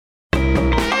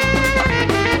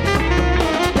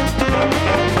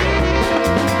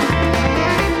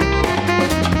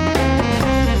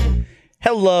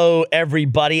Hello,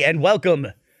 everybody, and welcome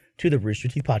to the Rooster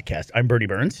Teeth Podcast. I'm Bernie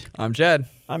Burns. I'm Chad.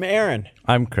 I'm Aaron.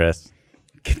 I'm Chris.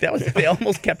 They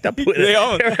almost kept up with They it.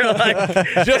 almost- They were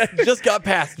like, just got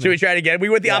past me. should we try it again? We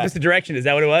went the opposite direction. Is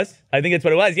that what it was? I think that's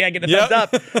what it was. Yeah, get the Yep.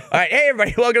 thumbs up. All right, hey,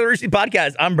 everybody, welcome to the Rooster Teeth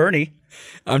Podcast. I'm Bernie.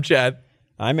 I'm Chad.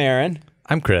 I'm Aaron.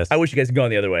 I'm Chris. I wish you guys had gone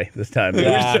the other way this time.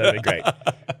 Yeah. That'd be great.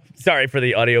 Sorry for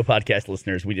the audio podcast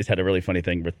listeners. We just had a really funny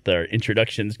thing with our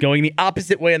introductions going the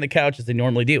opposite way on the couch as they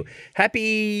normally do.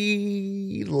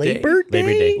 Happy Labor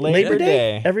Day? Labor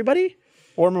Day. Everybody?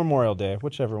 Or Memorial Day,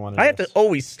 whichever one it I have is. to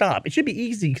always stop. It should be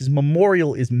easy because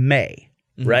Memorial is May,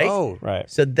 right? Oh, Right.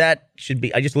 So that should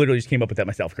be. I just literally came up with that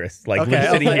myself, Chris. Like we're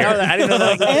okay. sitting here. I didn't know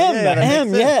that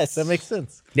was yes. That makes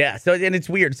sense. Yeah. So and it's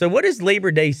weird. So what does Labor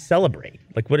Day celebrate?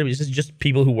 Like what is this? Just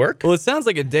people who work? Well, it sounds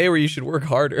like a day where you should work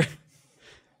harder.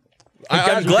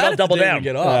 I'm we glad all it's double a day down. to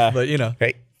get off, Yeah. but you know,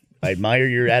 Hey, I admire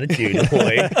your attitude,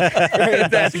 employee.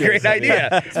 That's a great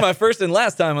idea. it's my first and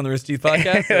last time on the Rooster Teeth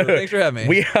Podcast. So thanks for having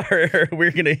me.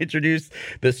 We're going to introduce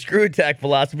the screw attack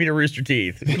philosophy to Rooster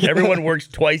Teeth. Everyone works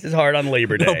twice as hard on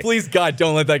Labor Day. No, please, God,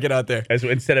 don't let that get out there. As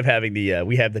instead of having the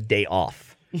we have the day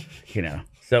off, you know.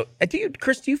 So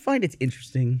Chris, do you find it's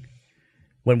interesting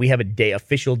when we have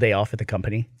official day off at the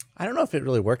company? I don't know if it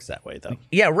really works that way though.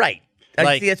 Yeah, right.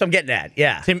 Like- See, that's what I'm getting at.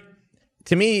 Yeah.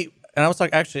 To me, and I was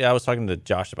talking to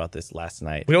Josh about this last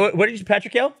night. What did you,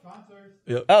 Patrick Hill? Sponsors.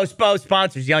 Yep. Oh,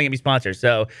 sponsors, yelling at me, sponsors.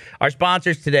 So our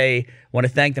sponsors today, want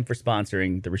to thank them for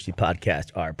sponsoring the Rooster Teeth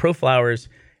Podcast are ProFlowers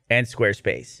and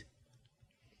Squarespace.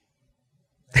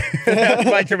 That was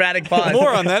my dramatic pause.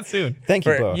 More on that soon. Thank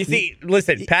you both. You see,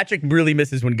 listen, Patrick really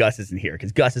misses when Gus isn't here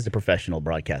because Gus is a professional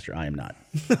broadcaster. I am not.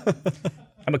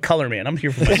 I'm a color man. I'm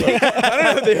here for my look. I don't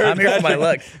know if they heard I'm here for my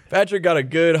look. Patrick got a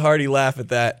good hearty laugh at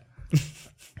that.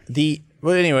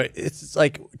 Well, anyway, it's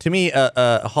like to me,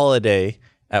 a holiday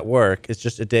at work is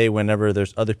just a day whenever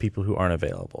there's other people who aren't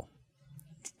available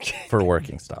for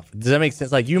working stuff. Does that make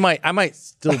sense? Like I might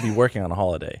still be working on a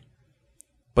holiday,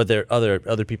 but there are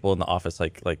other people in the office.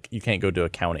 Like you can't go to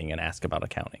accounting and ask about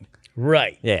accounting.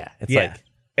 Right. Yeah, it's Yeah.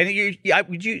 like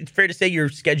It's fair to say your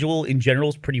schedule in general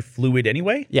is pretty fluid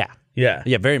anyway? yeah, Yeah.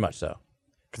 yeah, very much so.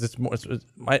 Because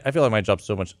I feel like my job's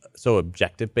so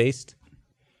objective based.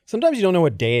 Sometimes you don't know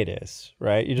what day it is,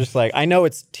 right? You're just like, I know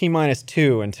it's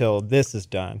T-2 until this is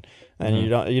done. And you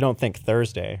don't think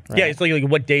Thursday, right? Yeah, it's like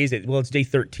what day is it? Well, it's day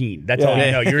 13. That's all Yeah.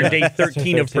 you know. You're in day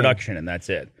 13 of 13. production, and that's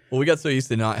it. Well, we got so used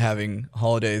to not having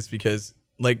holidays because,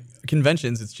 like,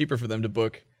 conventions, it's cheaper for them to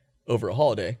book over a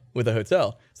holiday with a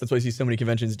hotel. So that's why you see so many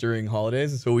conventions during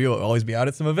holidays. And so we will always be out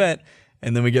at some event,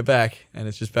 and then we get back, and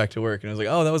it's just back to work. And I was like,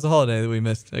 oh, that was a holiday that we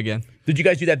missed again. Did you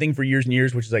guys do that thing for years and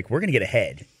years, which is like, we're going to get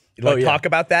ahead? Like, Oh, yeah. talk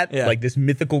about that? Yeah. Like this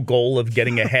mythical goal of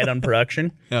getting ahead on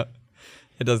production? Yeah,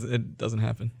 it doesn't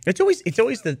happen. It's always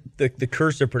the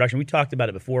curse of production. We talked about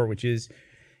it before, which is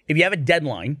if you have a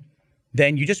deadline,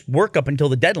 then you just work up until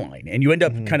the deadline. And you end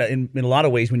up kind of, in a lot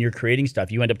of ways, when you're creating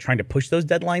stuff, you end up trying to push those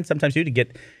deadlines sometimes too to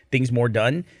get things more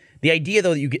done. The idea,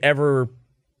 though, that you could ever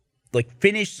like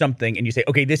finish something and you say,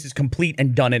 okay, this is complete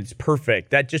and done and it's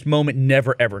perfect, that just moment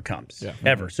never, ever comes. Yeah.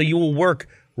 Ever. So you will work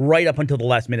right up until the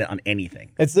last minute on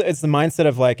anything. It's the mindset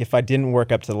of like, if I didn't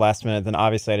work up to the last minute, then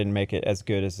obviously I didn't make it as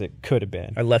good as it could have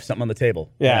been. I left something on the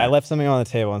table. Yeah, I left something on the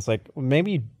table, and it's like, well,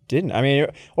 maybe you didn't. I mean,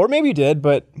 or maybe you did,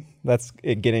 but that's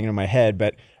it getting into my head.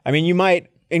 But I mean, you might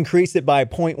increase it by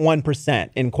 0.1%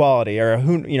 in quality,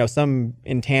 or some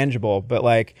intangible. But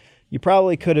like, you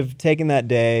probably could have taken that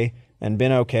day and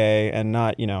been okay, and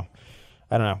not, I don't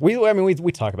know.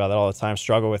 We talk about that all the time.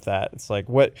 Struggle with that. It's like,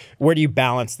 where do you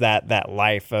balance that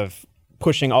life of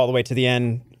pushing all the way to the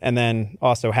end, and then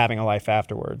also having a life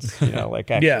afterwards?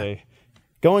 Like actually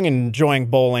going and enjoying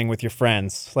bowling with your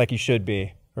friends, like you should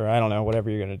be, or I don't know, whatever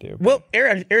you're gonna do. Well,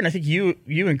 Aaron, I think you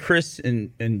and Chris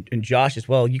and Josh as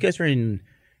well, you guys are in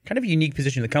kind of a unique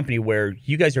position in the company where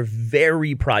you guys are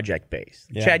very project based.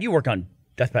 Yeah. Chad, you work on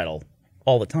Death Battle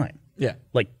all the time. Yeah.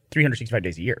 Like 365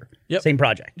 days a year. Yep. Same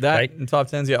project. That right? and top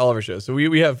tens, yeah, all of our shows. So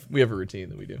we have a routine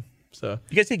that we do. So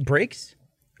You guys take breaks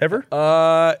ever?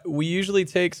 we usually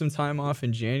take some time off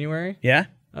in January. Yeah.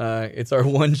 It's our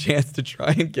one chance to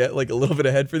try and get like a little bit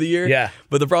ahead for the year. Yeah.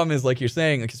 But the problem is, like you're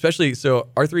saying, like especially so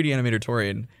our 3D animator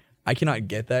Torian, I cannot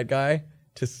get that guy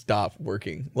to stop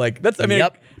working. Like that's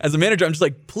Yep. as a manager, I'm just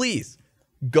like, please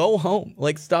go home,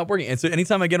 like stop working. And so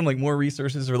anytime I get him like more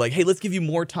resources or like, hey, let's give you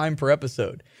more time per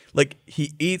episode. Like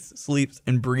he eats, sleeps,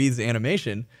 and breathes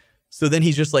animation. So then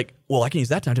he's just like, well, I can use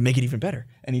that time to make it even better.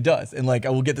 And he does. And like I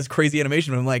will get this crazy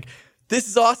animation and I'm like, this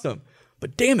is awesome.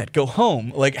 But damn it, go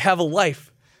home. Like have a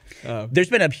life. There's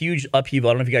been a huge upheaval.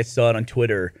 I don't know if you guys saw it on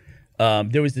Twitter.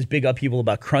 there was this big upheaval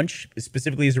about crunch,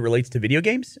 specifically as it relates to video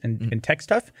games and tech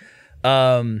stuff,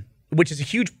 which is a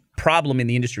huge problem in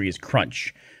the industry is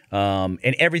crunch.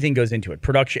 And everything goes into it.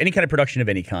 Production, any kind of production of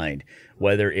any kind,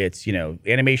 whether it's,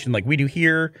 animation like we do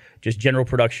here, just general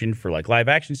production for like live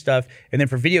action stuff. And then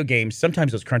for video games,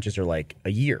 sometimes those crunches are like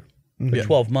a year or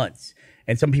 12 months.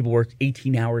 And some people work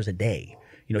 18 hours a day,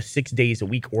 6 days a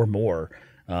week or more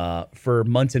for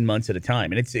months and months at a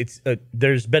time. And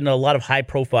there's been a lot of high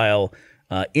profile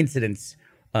incidents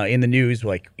in the news,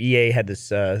 like EA had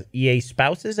this EA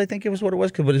spouses, I think it was what it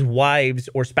was, because it was wives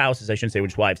or spouses, I shouldn't say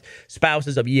which wives,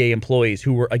 spouses of EA employees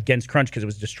who were against crunch because it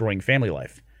was destroying family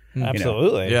life.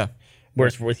 Absolutely. Yeah.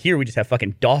 Whereas with here, we just have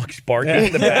fucking dogs barking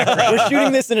in the background. We're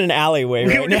shooting this in an alleyway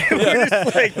right now. We're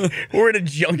just like, we're in a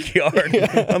junkyard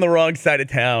on the wrong side of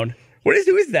town. Who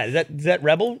is that? Is that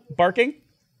Rebel barking?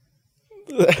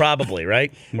 Probably,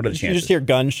 right? What are the You chances? just hear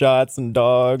gunshots and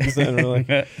dogs. And we're like,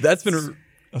 That's been.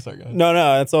 Oh, sorry, go ahead. no,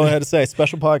 that's all I had to say.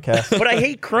 Special podcast. But I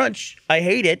hate crunch. I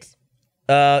hate it.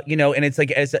 And it's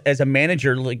like as a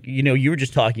manager, like you were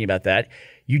just talking about that.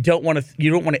 You don't want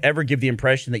to ever give the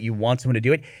impression that you want someone to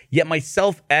do it. Yet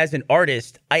myself as an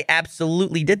artist, I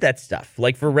absolutely did that stuff.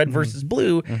 Like for Red versus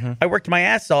Blue, I worked my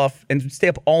ass off and stay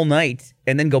up all night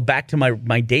and then go back to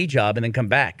my day job and then come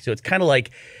back. So it's kind of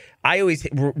like I always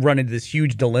run into this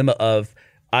huge dilemma of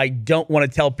I don't want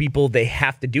to tell people they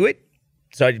have to do it.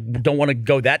 So I don't want to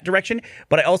go that direction,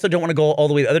 but I also don't want to go all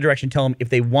the way the other direction. Tell them if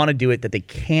they want to do it that they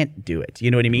can't do it.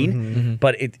 You know what I mean?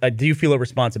 But I do feel a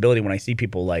responsibility when I see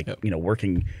people like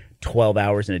working 12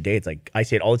 hours in a day. It's like I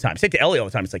say it all the time. I say it to Ellie all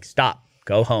the time. It's like stop,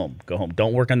 go home.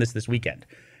 Don't work on this weekend.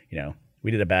 We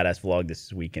did a badass vlog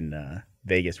this week in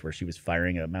Vegas where she was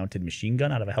firing a mounted machine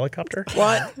gun out of a helicopter.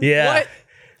 What? Yeah. What?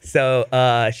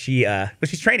 So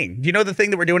she's training. Do you know the thing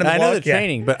that we're doing in the vlog? I know the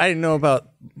training, but I didn't know about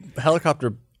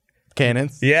helicopter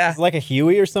cannons. Yeah. It's like a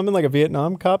Huey or something, like a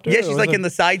Vietnam copter. Yeah, she's like in the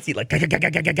side seat, like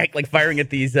firing at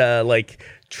these like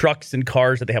trucks and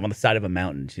cars that they have on the side of a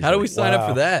mountain. She's How do like, we sign up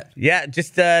for that? Yeah,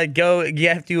 just go. You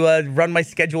have to run my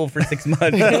schedule for 6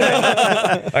 months.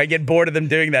 I get bored of them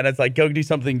doing that. It's like go do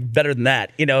something better than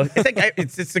that. It's like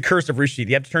it's the curse of Rooster Teeth.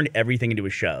 You have to turn everything into a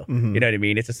show. You know what I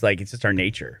mean? It's just our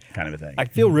nature kind of a thing. I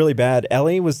feel really bad.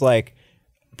 Ellie was like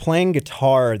playing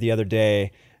guitar the other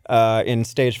day in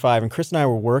stage 5, and Chris and I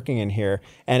were working in here,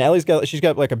 and she's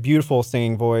got like a beautiful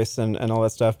singing voice and all that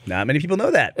stuff. Not many people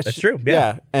know that. That's true.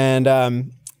 Yeah. And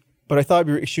but I thought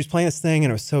she was playing this thing,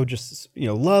 and it was so just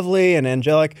lovely and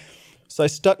angelic. So I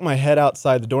stuck my head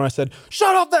outside the door and I said,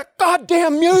 "Shut off that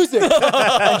goddamn music!"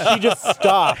 And she just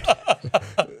stopped.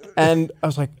 And I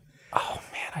was like, "Oh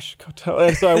man, I should go tell."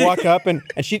 And so I walked up and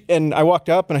I walked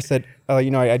up and I said,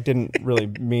 I didn't really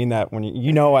mean that when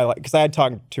because I had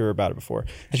talked to her about it before.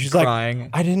 And she's crying. like,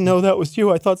 "I didn't know that was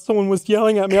you. I thought someone was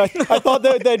yelling at me. I thought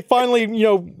that they'd finally,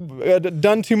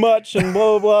 done too much and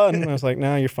blah, blah, blah." And I was like,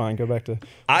 "No, you're fine. Go back to."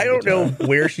 I don't know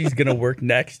where she's going to work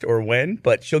next or when,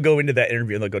 but she'll go into that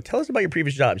interview and they'll go, "Tell us about your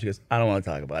previous job." She goes, "I don't want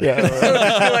to talk about it."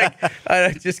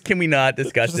 Yeah. Just can we not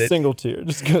discuss Just a it? single tear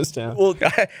just goes down. Well,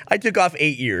 I took off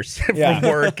 8 years from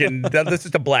work, and that's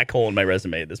just a black hole in my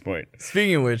resume at this point.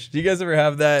 Speaking of which, do you guys ever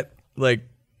have that, like,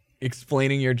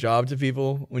 explaining your job to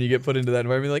people when you get put into that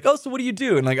environment? Like, "Oh, so what do you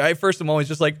do?" And like, I first am always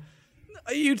just like,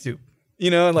 "YouTube,"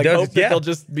 and like hope that they'll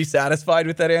just be satisfied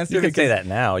with that answer. You can say that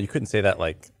now. You couldn't say that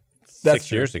like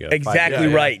 6 years ago. 5 Exactly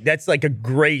Yeah. right. That's like a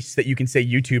grace that you can say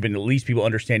YouTube, and at least people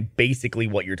understand basically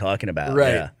what you're talking about.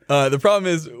 Right. Yeah. The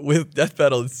problem is with Death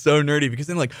Battle, it's so nerdy because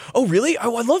then like, "Oh, really? I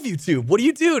love YouTube. What do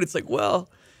you do?" And it's like, well,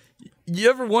 you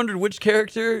ever wondered which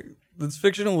character that's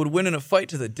fictional would win in a fight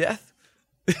to the death?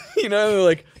 They're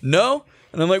like, "No."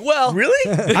 And I'm like, "Well,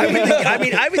 Really?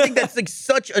 I would think that's like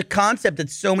such a concept that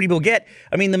so many people get.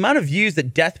 I mean, the amount of views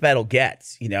that Death Battle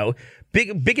gets,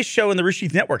 biggest show in the Rooster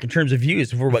Teeth Network in terms of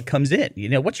views for what comes in.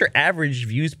 What's your average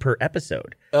views per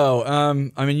episode?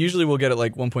 Usually we'll get it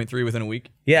like 1.3 within a week.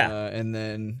 Yeah. And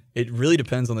then it really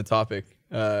depends on the topic.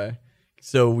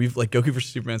 So we've like Goku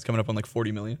vs Superman's coming up on like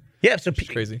 40 million. Yeah, so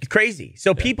crazy. It's crazy.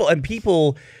 So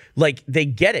people like they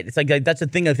get it. It's like that's the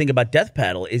thing I think about Death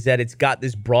Battle is that it's got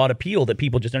this broad appeal that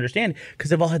people just understand because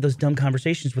they've all had those dumb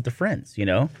conversations with their friends.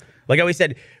 Like I always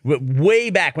said,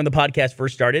 way back when the podcast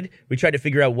first started, we tried to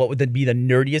figure out what would be the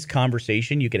nerdiest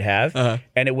conversation you could have,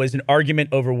 and it was an argument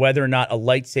over whether or not a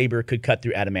lightsaber could cut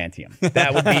through adamantium.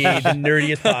 That would be the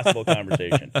nerdiest possible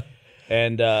conversation.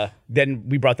 And then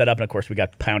we brought that up, and of course we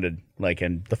got pounded like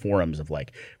in the forums of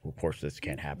like, well, of course this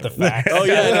can't happen. The facts. Oh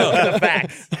yeah, I know. The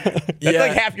facts. That's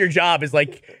like half your job is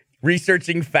like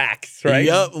researching facts, right?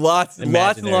 Yep, lots and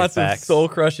Imaginary lots of facts.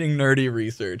 soul-crushing, nerdy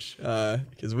research.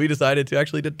 Because we decided to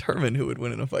actually determine who would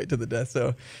win in a fight to the death.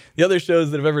 So the other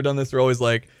shows that have ever done this are always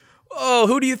like, oh,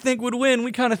 who do you think would win?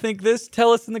 We kind of think this.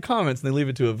 Tell us in the comments, and they leave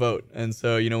it to a vote. And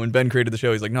so, when Ben created the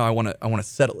show, he's like, no, I want to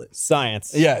settle it.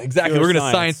 Science. Yeah, exactly. Pure We're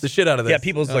gonna science the shit out of this. Yeah,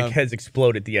 people's like heads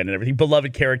explode at the end and everything.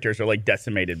 Beloved characters are like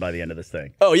decimated by the end of this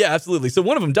thing. Oh yeah, absolutely. So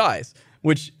one of them dies,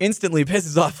 which instantly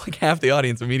pisses off like half the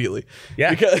audience immediately.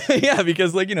 Yeah.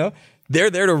 Because like they're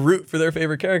there to root for their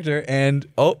favorite character, and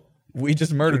we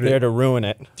just murdered There it. to ruin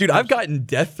it. Dude, I've gotten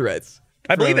death threats.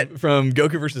 I believe it. From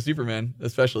Goku versus Superman,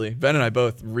 especially. Ben and I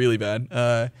both really bad.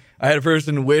 I had a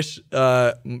person wish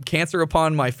cancer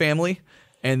upon my family,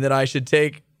 and that I should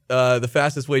take the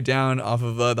fastest way down off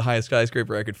of the highest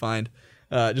skyscraper I could find.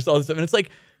 Just all this stuff, and it's like,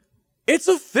 it's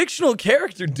a fictional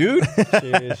character, dude.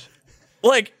 Jeez.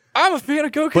 Like, I'm a fan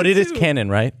of Goku, But it is too. canon,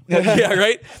 right? Yeah,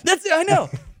 right? That's it, I know.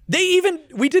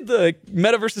 We did the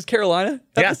Meta versus Carolina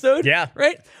Yeah, episode. yeah.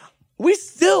 Right? We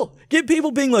still get people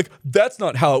being like, that's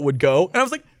not how it would go. And I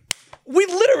was like, we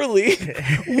literally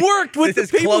worked with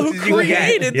This the is people close who as you can get.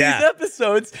 created Yeah. these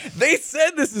episodes. They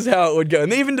said this is how it would go.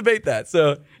 And they even debate that.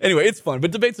 So anyway, it's fun.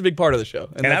 But debate's a big part of the show.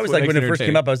 And that's I was what like, when makes it first came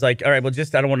entertaining. up, I was like, all right, well,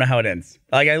 just I don't want to know how it ends.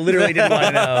 Like, I literally didn't want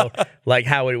to know like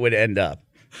how it would end up.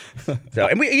 So,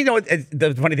 and we,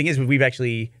 the funny thing is, we've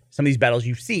actually some of these battles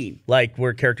you've seen, like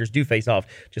where characters do face off,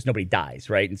 just nobody dies,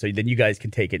 right? And so then you guys can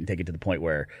take it and take it to the point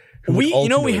where who would We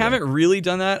ultimately haven't really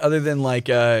done that other than like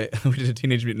we did a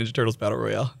Teenage Mutant Ninja Turtles Battle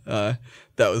Royale.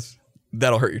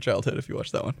 That'll hurt your childhood if you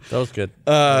watch that one. That was good.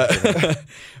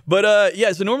 But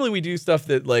yeah, so normally we do stuff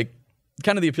that like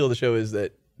kind of the appeal of the show is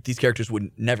that these characters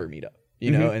would never meet up.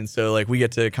 And so like we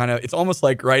get to kind of, it's almost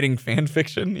like writing fan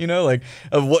fiction, like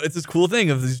of what it's this cool thing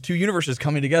of these two universes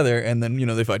coming together and then,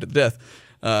 they fight to the death.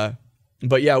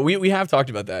 But yeah, we have talked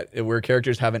about that where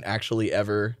characters haven't actually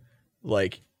ever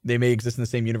like, they may exist in the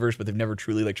same universe, but they've never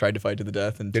truly like tried to fight to the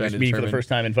death and They're trying just to meeting for determine. the first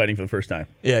time and fighting for the first time.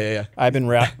 Yeah. I've been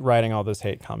writing all those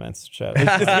hate comments, Chad.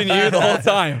 It's been you the whole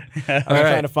time. I'm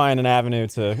trying to find an avenue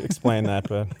to explain that,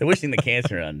 but They're wishing the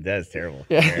cancer on. That's terrible.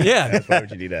 Yeah. That's why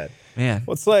would you do that? Man,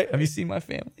 what's like? have you seen my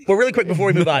family? Well, really quick before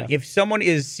we move on, if someone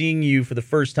is seeing you for the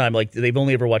first time, like they've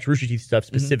only ever watched Rooster Teeth stuff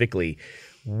specifically,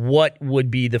 what would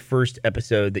be the first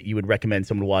episode that you would recommend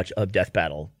someone to watch of Death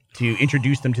Battle to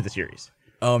introduce them to the series?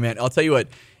 Oh man, I'll tell you what.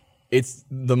 It's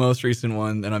the most recent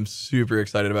one, and I'm super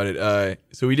excited about it.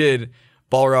 So we did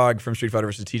Balrog from Street Fighter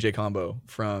versus TJ Combo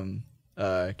from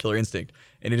Killer Instinct,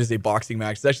 and it is a boxing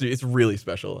match. It's really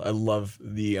special. I love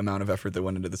the amount of effort that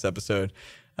went into this episode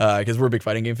because we're big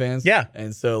fighting game fans. Yeah.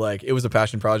 And so like it was a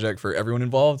passion project for everyone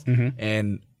involved,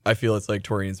 and I feel it's like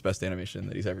Torian's best animation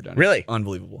that he's ever done. Really? It's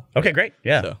unbelievable. Okay, great.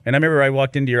 Yeah. So- And I remember I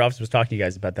walked into your office, was talking to you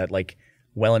guys about that, like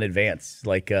well in advance.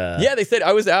 Like, Yeah, they said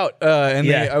I was out, and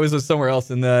Yeah. I was somewhere else,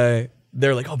 and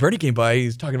they're like, "Oh, Bernie came by.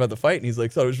 He's talking about the fight, and he's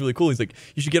like, thought it was really cool. He's like,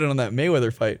 you should get in on that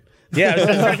Mayweather fight." yeah, I was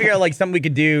trying to figure out like something we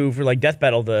could do for like Death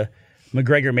Battle. The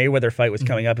McGregor Mayweather fight was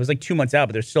coming up. It was like 2 months out,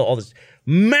 but there's still all this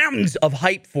mountains of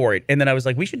hype for it. And then I was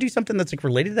like, we should do something that's like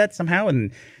related to that somehow.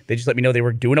 And they just let me know they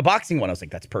were doing a boxing one. I was like,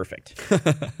 that's perfect.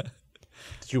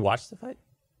 Did you watch the fight?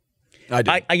 I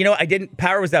did. I didn't.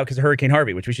 Power was out because of Hurricane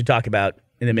Harvey, which we should talk about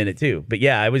in a minute too. But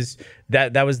yeah, I was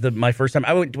that was my first time.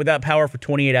 I went without power for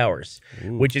 28 hours,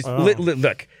 which is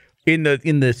look in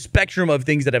the spectrum of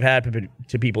things that have happened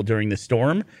to people during the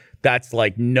storm. That's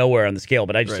like nowhere on the scale.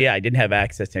 But I just I didn't have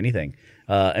access to anything,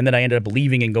 and then I ended up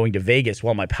leaving and going to Vegas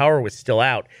while my power was still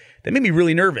out. That made me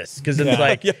really nervous because it's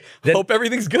like hope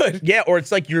everything's good. yeah, or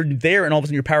it's like you're there and all of a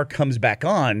sudden your power comes back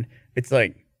on. It's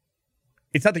like.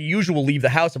 It's not the usual leave the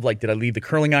house of like, did I leave the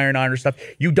curling iron on or stuff?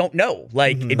 You don't know.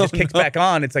 Like, it just kicks back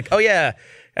on. It's like, oh yeah,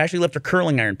 I actually left her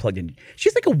curling iron plugged in.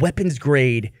 She's like a weapons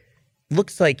grade. It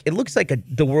looks like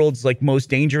the world's like most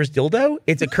dangerous dildo.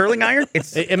 It's a curling iron.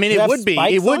 It's. I mean, it have would be.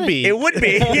 spikes It would on it? be. It would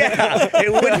be, yeah.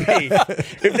 It would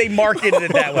be if they marketed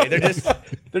it that way.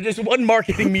 They're just one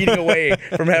marketing meeting away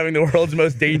from having the world's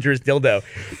most dangerous dildo.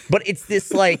 But it's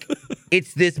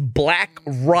this black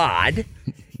rod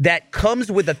that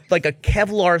comes with a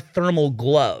Kevlar thermal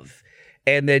glove,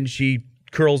 and then she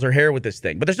curls her hair with this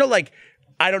thing. But there's no like,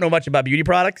 I don't know much about beauty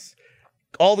products.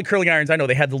 All the curling irons I know,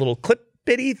 they had the little clip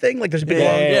bitty thing, like there's a big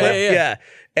long clip. Yeah.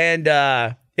 And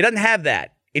it doesn't have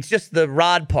that. It's just the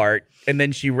rod part, and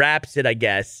then she wraps it, I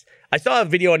guess. I saw a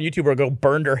video on YouTube where a girl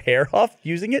burned her hair off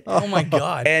using it. Oh my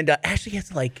god. And Ashley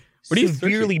has like What are you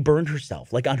severely burned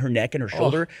herself, like on her neck and her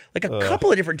shoulder, like a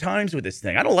couple of different times with this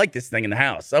thing. I don't like this thing in the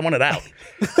house. I want it out.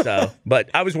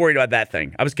 But I was worried about that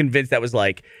thing. I was convinced that was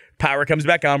like Power comes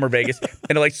back on. We're Vegas,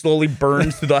 and it like slowly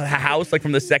burns through the house, like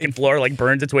from the second floor, like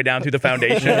burns its way down through the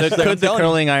foundation. Could the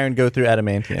curling iron go through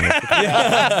adamantium?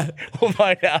 We'll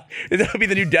find out. That would be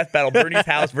the new death battle: Bernie's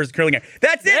house versus curling iron.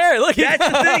 That's it. There, look at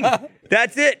That's the thing.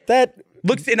 That's it. That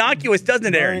Looks innocuous,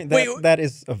 doesn't it, Aaron? that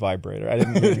is a vibrator. I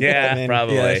didn't. Mean, Yeah, I mean,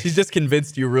 probably. Yeah, she's just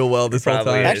convinced you real well this whole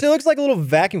Probably time. is. Actually, it looks like a little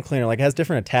vacuum cleaner. Like it has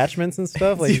different attachments and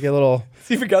stuff. Like you get a little.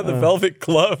 See, we got the velvet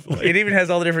glove. Like, It even has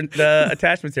all the different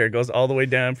attachments here. It goes all the way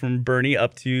down from Bernie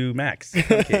up to Max.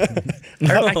 Okay.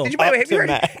 Did you, by the way, Up to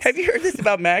Max. have you heard this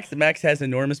about Max? That Max has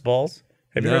enormous balls.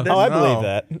 Have you heard this? Oh, I No. believe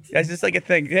that. That's just like a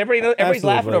thing. Everybody's Absolutely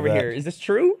laughing over believe that. here. Is this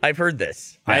true? I've heard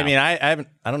this. I Now. mean, I haven't.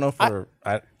 I don't know for.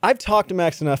 I've talked to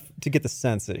Max enough to get the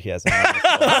sense that he has.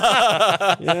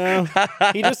 You know,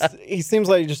 he seems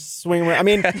like he just swinging around. I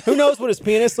mean, who knows what his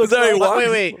penis looks sorry, like? walk-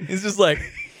 wait. He's just like,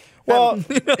 Well,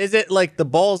 Is it like the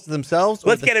balls themselves? Or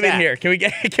Let's the get him in sack? here.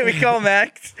 Can we call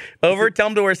Max over? Tell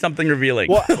him to wear something revealing.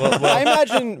 well, I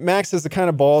imagine Max has the kind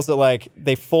of balls that like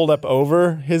they fold up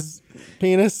over his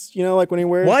penis. You know, like when he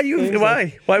wears. Why do you? things,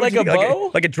 Why? Why would Like you a bow?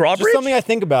 like a drawbridge? Just something I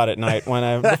think about at night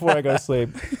before I go to sleep.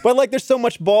 But like, there's so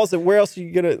much balls that where else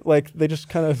you get it? Like they just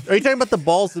kind of. Are you talking about the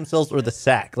balls themselves or the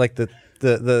sack? Like the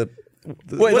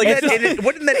wait, like,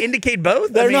 Wouldn't that indicate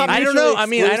both? They're I mean, not I don't know. I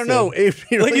mean, I don't know. It'd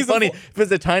be really he's a funny ball- if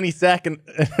it's a tiny sack and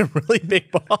really big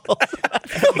balls.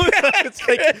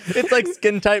 it's like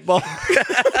skin tight balls.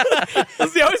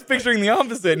 see, I was picturing the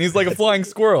opposite, and he's like a flying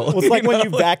squirrel. Well, it's like when you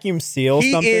vacuum seal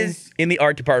he something. is in the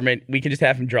art department. We can just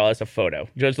have him draw us a photo,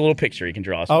 just a little picture. He can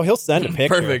draw us. Oh, he'll send a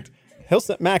picture. Perfect.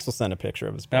 Max will send a picture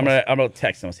of his balls. I'm gonna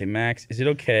text him. I'll say, Max, is it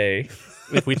okay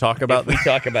If we talk about we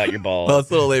talk about your balls? Well, it's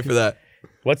a little late for that.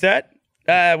 What's that?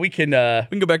 We can We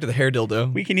can go back to the hair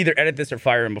dildo. we can either edit this or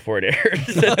fire him before it airs.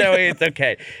 So that way it's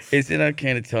okay. Is it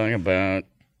okay to talk about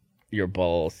your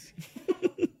balls?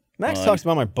 Max talks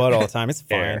about my butt all the time. It's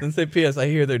Air. fine. Then say, P.S. I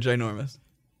hear they're ginormous.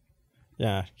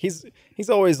 Yeah, he's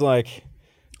always like.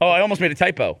 Oh, I almost made a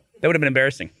typo. That would have been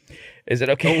embarrassing. Is it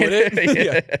okay? Oh, would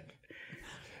it?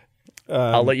 Yeah.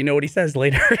 I'll let you know what he says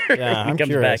later. Yeah, when I'm he comes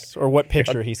curious. back. Or what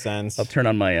picture he sends. I'll turn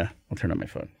on my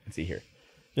phone. Let's see here.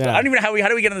 Yeah. I don't even know how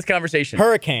do we get in this conversation?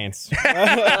 Hurricanes.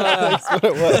 That's what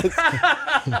it was.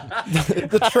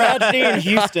 The tragedy in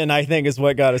Houston, I think, is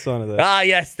what got us onto this. Ah,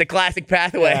 yes, the classic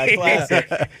pathway. Yeah, classic.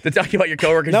 To talk about your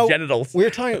coworkers' genitals. we were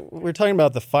talking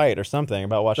about the fight or something,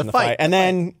 about watching the fight, fight, and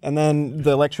then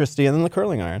the electricity, and then the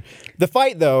curling iron. The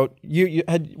fight, though,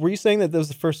 were you saying that was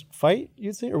the first fight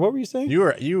you'd seen, or what were you saying? you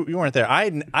weren't there. I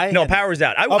No, had- Power's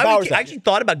out. I Power's out. actually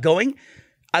thought about going.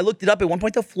 I looked it up at one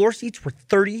point. The floor seats were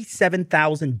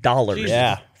 $37,000.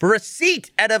 Yeah. For a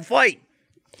seat at a fight.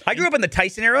 I grew up in the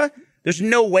Tyson era. There's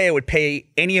no way I would pay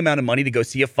any amount of money to go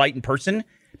see a fight in person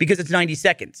because it's 90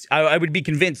 seconds. I would be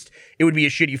convinced it would be a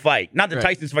shitty fight. Not that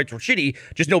Tyson's fights were shitty,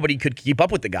 just nobody could keep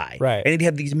up with the guy. Right. And he'd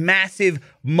have these massive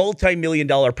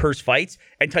multi-million-dollar purse fights,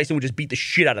 and Tyson would just beat the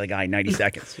shit out of the guy in 90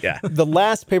 seconds. Yeah. The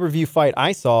last pay-per-view fight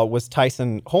I saw was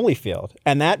Tyson Holyfield,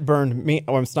 and that burned me.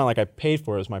 Well, it's not like I paid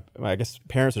for it; it was my I guess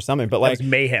parents or something. But That like was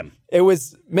mayhem. it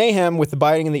was mayhem with the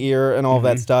biting in the ear and all of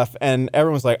that stuff, and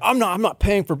everyone was like, I'm not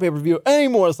paying for pay-per-view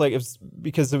anymore. It's like, it was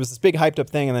because it was this big hyped up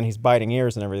thing, and then he's biting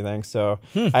ears and everything. So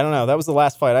I don't know. That was the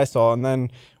last fight I saw, and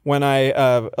then when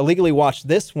I illegally watched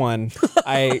this one,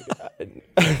 I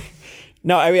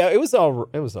no, I mean it was all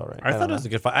right. I thought it was a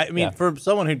good fight. I mean, Yeah. for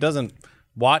someone who doesn't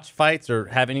watch fights or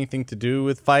have anything to do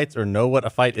with fights or know what a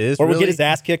fight is, or would really, get his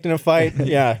ass kicked in a fight.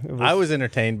 Yeah, it was, I was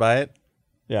entertained by it.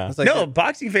 yeah. It's like, No,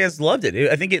 boxing fans loved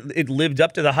it. I think it lived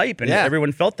up to the hype, and Yeah.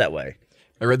 everyone felt that way.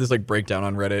 I read this like breakdown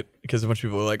on Reddit because a bunch of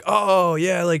people were like, "Oh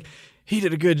yeah, like he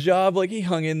did a good job, like he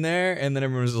hung in there," and then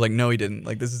everyone was just like, "No, he didn't.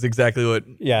 Like this is exactly what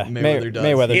Yeah, Mayweather does."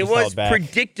 Mayweather- They It just was held back.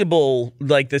 predictable,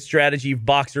 like the strategy of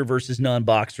boxer versus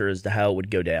non-boxer as to how it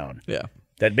would go down. Yeah.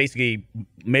 That basically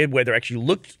Mayweather actually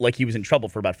looked like he was in trouble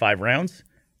for about 5 rounds,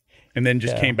 and then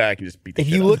just came back and just beat the If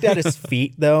shit you out looked at his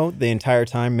feet, though, the entire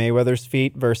time, Mayweather's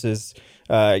feet versus,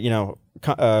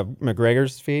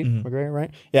 McGregor's feet, McGregor,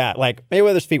 right? Yeah, like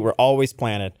Mayweather's feet were always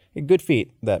planted. Good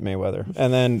feet, that Mayweather.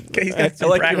 And then He's got I some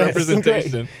like your practice.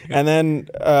 representation. and then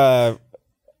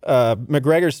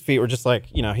McGregor's feet were just like,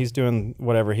 he's doing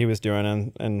whatever he was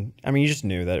doing, and I mean, you just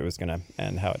knew that it was gonna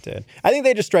end how it did. I think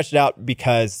they just stretched it out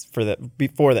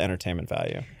before the entertainment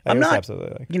value. I'm It was not,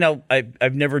 absolutely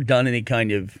I've never done any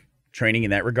kind of training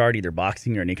in that regard, either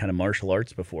boxing or any kind of martial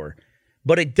arts before.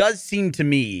 But it does seem to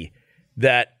me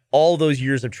that all those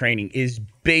years of training is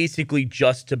basically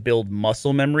just to build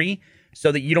muscle memory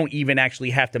so that you don't even actually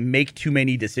have to make too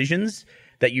many decisions.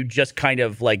 that you just kind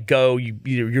of like go,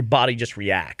 your body just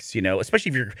reacts,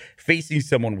 especially if you're facing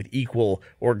someone with equal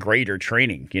or greater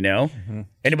training, And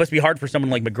it must be hard for someone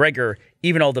like McGregor,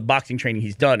 even all the boxing training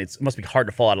he's done, it must be hard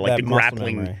to fall out of like That the muscle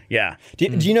grappling. memory. Yeah. Do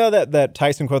you know that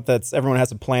Tyson quote that's everyone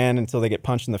has a plan until they get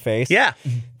punched in the face? Yeah.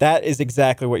 That is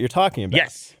exactly what you're talking about.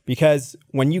 Yes. Because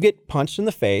when you get punched in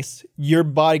the face, your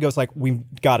body goes like, we've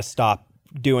got to stop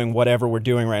doing whatever we're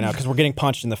doing right now because we're getting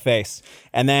punched in the face.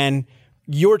 And then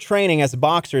your training as a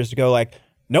boxer is to go like,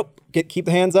 nope, keep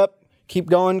the hands up, keep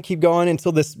going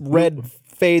until this red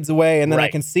fades away, and then I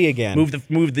Right. can see again. Move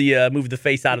the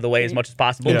face out of the way as much as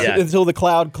possible. Yeah. Until the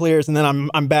cloud clears, and then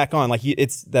I'm back on. Like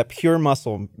it's that pure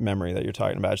muscle memory that you're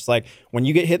talking about. It's like when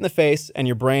you get hit in the face and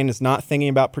your brain is not thinking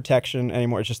about protection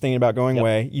anymore; it's just thinking about going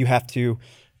away. You have to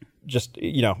just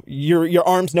your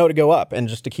arms know to go up and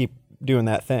just to keep doing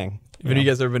that thing. Have you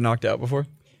guys ever been knocked out before?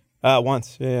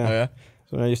 Once, yeah. Oh, yeah?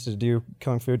 So when I used to do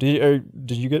kung fu. Have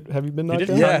you been knocked You did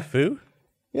out? Yeah. kung fu?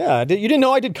 Yeah, you didn't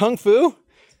know I did kung fu?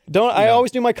 I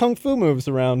always do my kung fu moves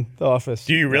around the office.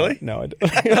 Do you really? No, I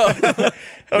don't.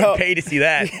 I would pay to see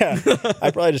that. Yeah,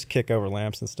 I probably just kick over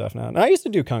lamps and stuff now. No, I used to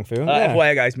do kung fu. Yeah.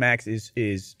 FYI, guys, Max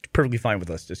is perfectly fine with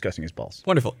us discussing his balls.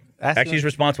 Wonderful. Actually, his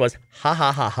response was, ha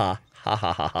ha ha ha ha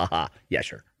ha ha ha ha. Yeah,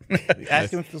 sure.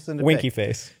 Ask him if he'll send it Winky back.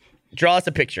 face. Draw us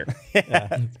a picture.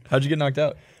 How'd you get knocked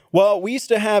out? Well, we used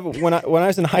to have when I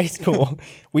was in high school,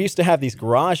 we used to have these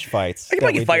garage fights. I can that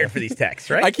probably we get fired did. for these texts,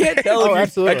 right? I can't tell. Oh, I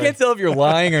absolutely. can't tell if you're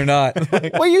lying or not.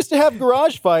 We used to have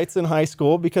garage fights in high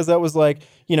school because that was like,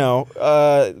 there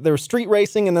was street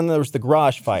racing and then there was the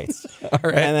garage fights. right.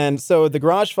 And then so the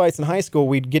garage fights in high school,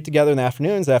 we'd get together in the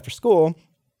afternoons after school.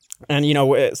 And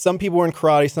some people were in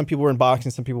karate, some people were in boxing,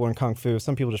 some people were in kung fu,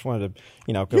 some people just wanted to,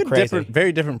 go You had crazy.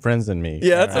 very different friends than me.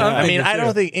 Yeah, that's what I'm I mean, thinking, I don't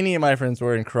too. think any of my friends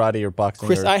were in karate or boxing.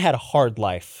 Chris, or, I had a hard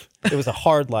life. It was a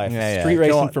hard life. Yeah, Street go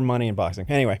racing on. for money and boxing.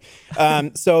 Anyway,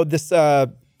 so this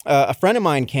a friend of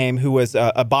mine came who was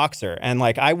a boxer, and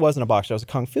like I wasn't a boxer, I was a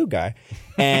kung fu guy,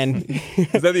 and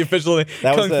Is that the official name?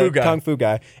 that Kung was Fu the guy. kung fu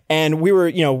guy. And we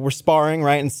were, we're sparring,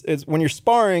 right? And when you're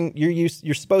sparring,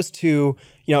 you're supposed to,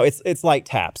 it's light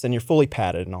taps, and you're fully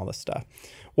padded and all this stuff.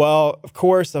 Well, of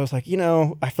course, I was like,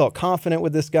 I felt confident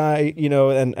with this guy,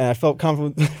 and I felt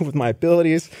confident with my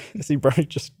abilities. I see Bernie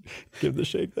just give the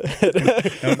shake the head.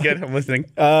 I'm good. I'm listening.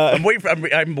 I'm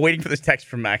waiting for this text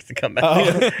from Max to come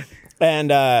back. And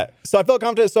so I felt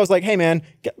confident. So I was like, hey, man,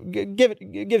 give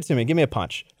it to me. Give me a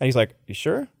punch. And he's like, you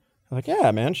sure? I'm like,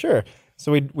 yeah, man, sure.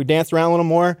 So we danced around a little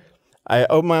more. I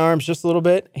opened my arms just a little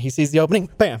bit. He sees the opening.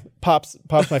 Bam, pops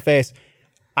my face.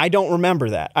 I don't remember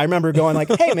that. I remember going like,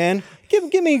 hey, man, give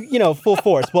me, full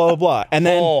force, blah, blah, blah. And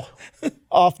then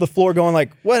off the floor going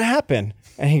like, what happened?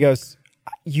 And he goes,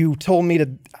 you told me to,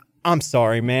 I'm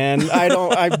sorry, man.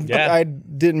 I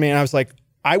didn't mean, I was like,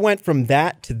 I went from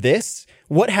that to this.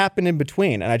 What happened in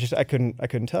between? And I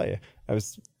couldn't tell you. I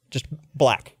was just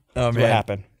black. Oh, That's man. what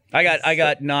happened. I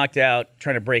got knocked out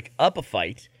trying to break up a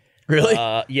fight. Really?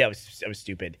 Yeah, it was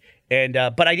stupid. And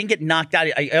but I didn't get knocked out.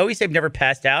 I always say I've never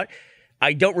passed out.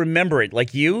 I don't remember it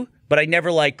like you, but I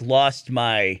never like lost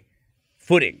my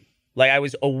footing. Like I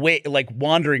was away, like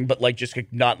wandering, but like just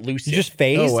not lucid. You just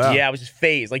phased? Oh, wow. Yeah, I was just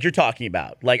phased, like you're talking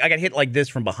about. Like I got hit like this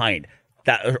from behind.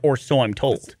 That or so I'm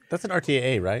told. That's an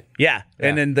RTAA, right? Yeah.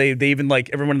 And then they even like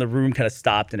everyone in the room kind of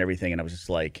stopped and everything, and I was just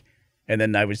like, and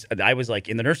then I was like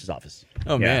in the nurse's office.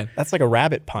 Oh, Yeah. man. That's like a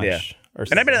rabbit punch. Yeah. Or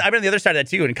And I've been on the other side of that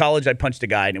too. In college, I punched a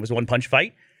guy, and it was a 1-punch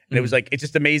fight. And it was like, it's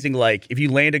just amazing. Like, if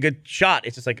you land a good shot,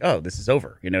 it's just like, oh, this is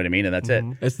over. You know what I mean? And that's it.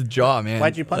 It's the jaw, man.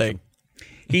 Why'd you punch him?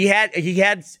 I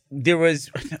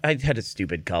had a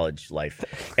stupid college life.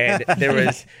 And there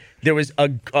was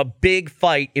a big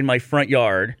fight in my front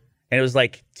yard. And it was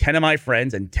like 10 of my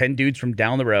friends and 10 dudes from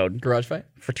down the road. Garage fight?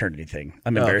 Fraternity thing.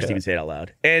 I'm embarrassed to even say it out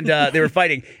loud. And they were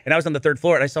fighting. And I was on the third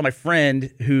floor. And I saw my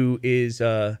friend who is...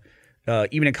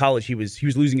 even in college, he was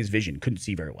losing his vision, couldn't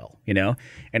see very well,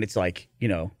 And it's like,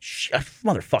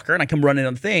 motherfucker. And I come running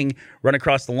on the thing, run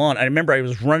across the lawn. I remember I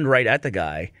was running right at the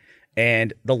guy,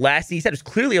 and the last thing he said was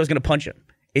clearly I was going to punch him.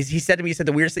 He said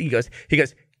the weirdest thing. He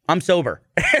goes, I'm sober,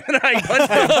 and I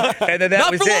punched him, and then that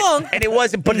Not was for it. long. And it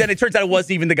wasn't. But then it turns out it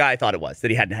wasn't even the guy I thought it was.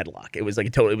 That he hadn't had a headlock. It was like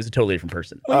it was a totally different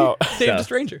person. Saved a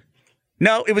stranger.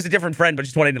 No, it was a different friend, but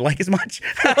just one I didn't like as much.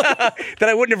 That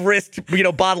I wouldn't have risked,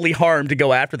 bodily harm to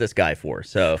go after this guy for.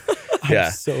 So,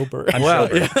 yeah. Sober. I'm Wow.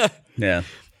 sober. Yeah.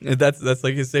 That's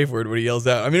like his safe word when he yells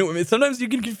out. I mean, sometimes you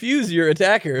can confuse your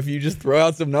attacker if you just throw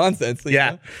out some nonsense. You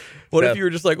know? What if you were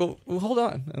just like, well, hold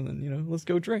on, and then let's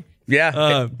go drink.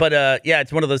 Yeah, but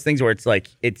it's one of those things where it's like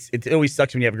it always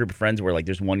sucks when you have a group of friends where like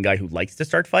there's one guy who likes to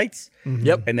start fights.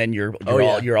 Yep. And then you're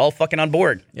all fucking on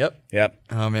board. Yep.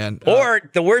 Oh man. Or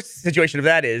the worst situation of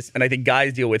that is, and I think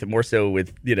guys deal with it more so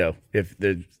with if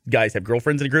the guys have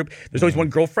girlfriends in a group, there's always one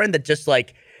girlfriend that just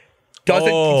like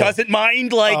doesn't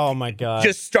mind like Oh my God.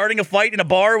 just starting a fight in a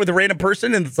bar with a random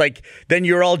person, and it's like then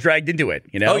you're all dragged into it.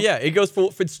 Oh yeah, it goes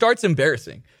full. It starts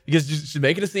embarrassing because just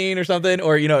make it a scene or something,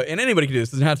 or and anybody can do this.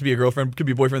 It doesn't have to be a girlfriend, could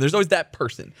be a boyfriend. There's always that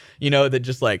person, that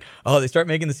just like they start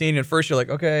making the scene, and at first you're like,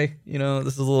 okay,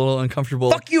 this is a little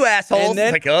uncomfortable. Fuck you, assholes. And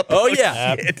then, it's like, oh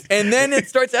yeah, and then it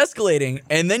starts escalating,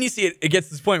 and then you see it gets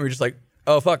to this point where you're just like,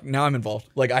 oh fuck, now I'm involved.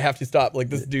 Like I have to stop. Like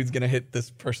this dude's gonna hit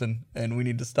this person, and we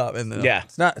need to stop. And then, yeah,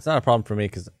 It's not a problem for me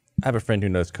because I have a friend who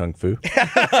knows kung fu.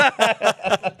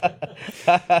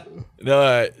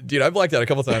 No, dude, I blacked out a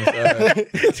couple times.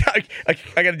 I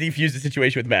gotta defuse the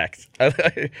situation with Max.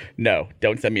 No,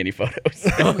 don't send me any photos.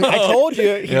 I told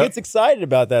you he gets excited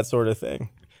about that sort of thing.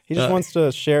 He just wants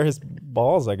to share his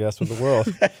balls, I guess, with the world.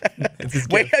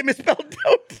 Wait, I misspelled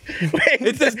don't. Wait,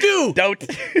 It says do. Don't.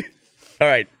 All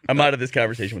right, I'm out of this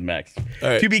conversation with Max. All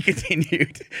right. To be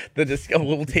continued.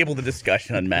 We'll table the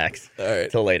discussion on Max. All right.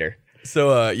 Till later.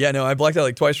 So I blacked out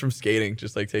like twice from skating,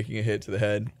 just like taking a hit to the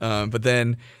head. But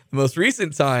then the most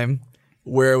recent time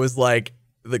where it was like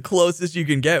the closest you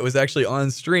can get was actually on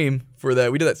stream for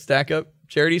that. We did that Stack Up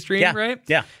charity stream, right?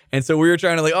 Yeah. And so we were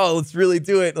trying to like, let's really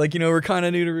do it. Like, we're kind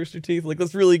of new to Rooster Teeth. Like,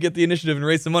 let's really get the initiative and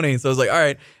raise some money. And so I was like, all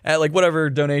right, at like whatever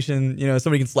donation,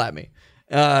 somebody can slap me.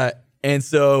 And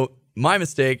so my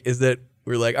mistake is that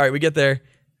we're like, all right, we get there.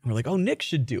 And we're like, Nick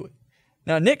should do it.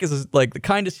 Now, Nick is like the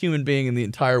kindest human being in the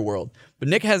entire world, but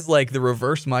Nick has like the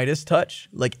reverse Midas touch.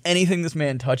 Like anything this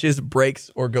man touches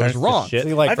breaks or goes Turns to wrong. shit.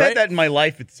 He, like, I've had that in my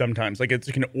life sometimes. Like it's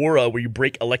like an aura where you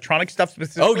break electronic stuff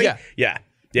specifically. Oh, yeah. Yeah.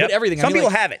 But everything, Some I mean, people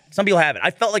like- have it. Some people have it.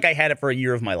 I felt like I had it for a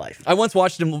year of my life. I once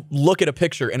watched him look at a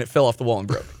picture and it fell off the wall and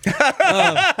broke.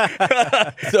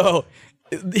 So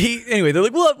anyway, they're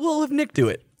like, we'll have Nick do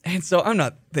it. And so I'm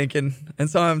not thinking. And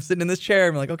so I'm sitting in this chair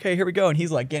and I'm like, okay, here we go. And he's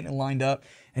like getting it lined up.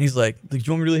 And he's like, do you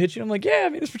want me to really hit you? I'm like, yeah, I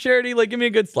mean, it's for charity. Like, give me a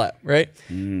good slap, right?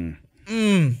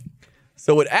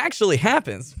 So what actually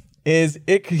happens is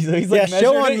he's like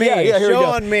show measuring on it. me. Yeah, here we Show go.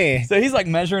 on me. So he's like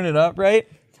measuring it up, right?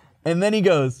 And then he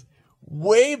goes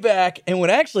way back. And what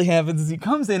actually happens is he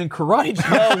comes in and karate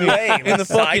chops me way. in the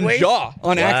fucking Sideways? jaw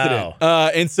on Wow. accident.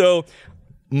 And so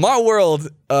my world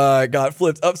got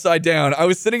flipped upside down. I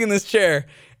was sitting in this chair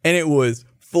and it was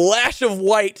flash of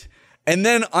white. And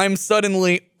then I'm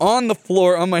suddenly on the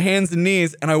floor on my hands and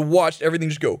knees and I watched everything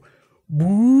just go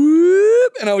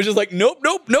whoop, and I was just like, nope,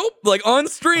 like on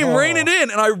stream, rein it in.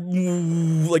 And I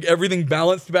like everything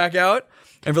balanced back out.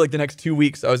 And for like the next 2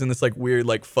 weeks, I was in this like weird,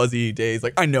 like fuzzy daze.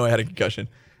 Like I know I had a concussion.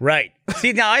 Right.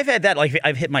 See, now I've had that. Like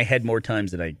I've hit my head more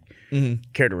times than I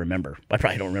care to remember. I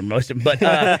probably don't remember most of them,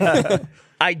 but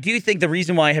I do think the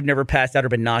reason why I have never passed out or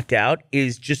been knocked out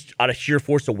is just out of sheer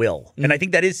force of will. And I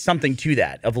think that is something to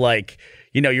that of like,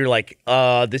 you're like,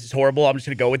 this is horrible. I'm just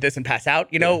going to go with this and pass out,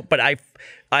 but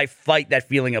I fight that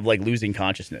feeling of like losing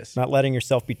consciousness. Not letting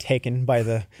yourself be taken by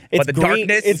the the green,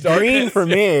 darkness? It's green for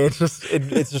me. It's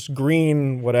just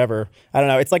green, whatever. I don't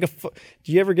know. It's like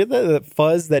do you ever get the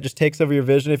fuzz that just takes over your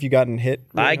vision if you gotten hit?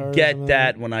 Really I hard or get something?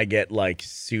 that when I get like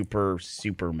super,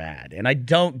 super mad. And I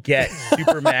don't get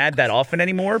super mad that often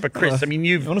anymore. But Chris, I mean,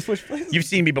 you've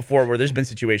seen me before where there's been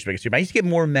situations where I used to get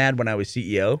more mad when I was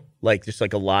CEO. Like just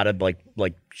like a lot of like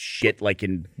shit like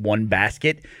in one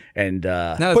basket. And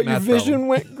Now it's But your Matt's vision problem.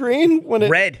 went green when it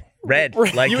red.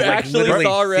 Like You like actually literally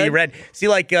saw red? see red. See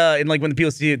like and like when the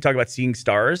people talk about seeing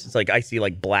stars, it's like I see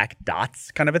like black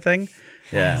dots kind of a a thing.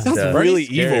 Yeah. Sounds so- really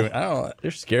Scary. evil. I don't know.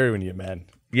 They're scary when you get mad.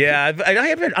 Yeah, I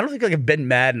don't think like I've been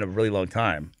mad in a really long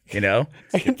time. I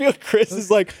can feel Chris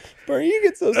is like, Bernie, you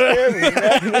get so scared. when you're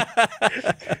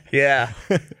mad." Yeah.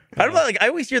 I don't know. Like I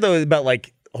always hear though about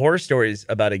like horror stories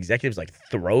about executives like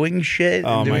throwing shit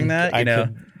and doing that.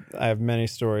 I have many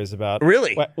stories about.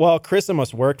 Really? Well, Chris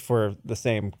almost worked for the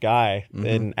same guy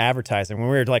in advertising when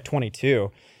we were like 22.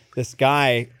 This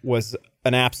guy was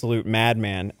an absolute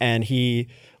madman, and he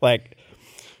like.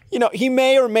 He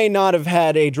may or may not have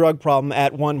had a drug problem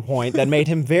at one point that made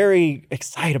him very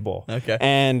excitable. Okay.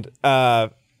 And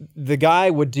the guy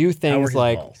would do How were things his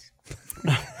like. balls?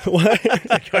 Go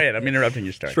ahead. I'm interrupting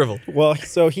your story. Shriveled. Well,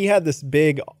 so he had this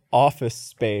big office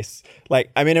space.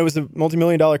 It was a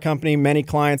multi-million-dollar company, many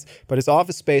clients, but his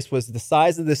office space was the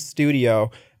size of this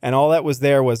studio And all that was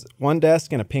there was one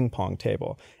desk and a ping pong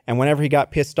table. And whenever he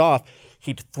got pissed off,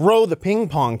 he'd throw the ping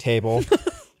pong table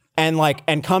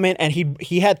and come in, and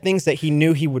he had things that he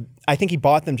knew he would. I think he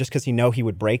bought them just because he know he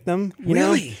would break them. You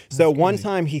know? So one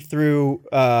time he threw.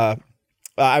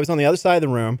 I was on the other side of the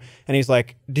room, and he's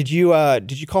like, "Did you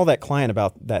call that client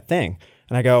about that thing?"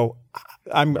 And I go,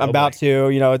 "I'm about to.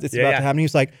 You know, it's about to happen."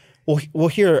 He's like, "Well,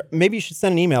 here, maybe you should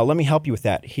send an email. Let me help you with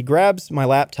that." He grabs my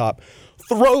laptop,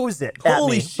 throws it at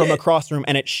me from across the room,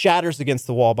 and it shatters against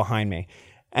the wall behind me.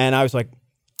 And I was like,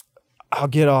 I'll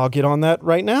get on that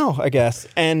right now, I guess.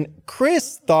 And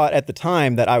Chris thought at the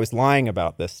time that I was lying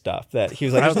about this stuff. That he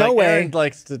was like, "There's no way." Aaron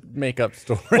likes to make up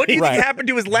stories. What do you think happened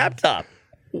to his laptop?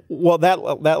 Well, that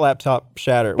laptop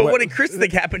shattered. But what did Chris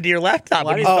think happened to your laptop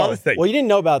when you saw this thing? Well, you didn't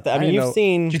know about that. I mean, you've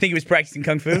seen. Do you think he was practicing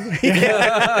kung fu?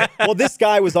 Well, this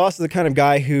guy was also the kind of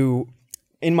guy who,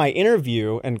 in my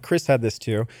interview, and Chris had this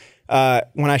too,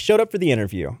 when I showed up for the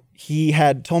interview, he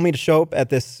had told me to show up at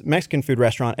this Mexican food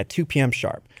restaurant at 2 p.m.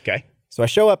 sharp. Okay. So I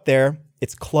show up there,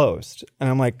 it's closed. And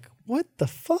I'm like, what the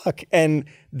fuck? And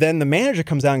then the manager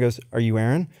comes out and goes, "Are you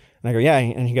Aaron?" And I go, "Yeah."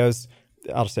 And he goes,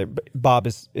 I'll just say, "Bob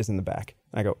is in the back."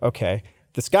 And I go, "Okay."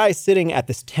 This guy is sitting at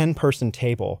this 10-person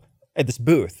table at this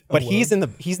booth, but he's in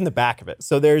the back of it.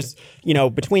 So there's,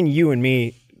 between you and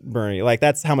me, Bernie, like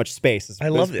that's how much space is. I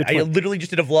love it. I literally just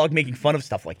did a vlog making fun of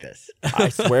stuff like this. I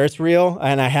swear it's real,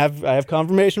 and I have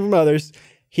confirmation from others.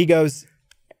 He goes,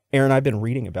 "Aaron, I've been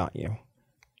reading about you.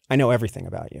 I know everything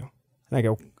about you." And I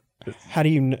go, How do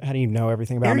you know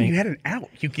everything about Aaron, me? you had an out.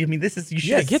 You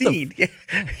should have seen.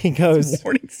 He goes,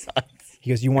 warning signs. He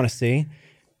goes, "You want to see?"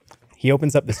 He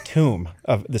opens up this tome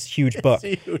of this huge book.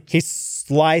 He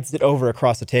slides it over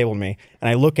across the table to me, and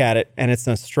I look at it, and it's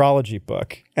an astrology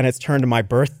book, and it's turned to my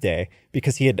birthday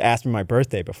because he had asked me my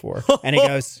birthday before. And he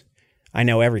goes, "I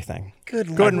know everything." Go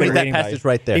ahead and read that passage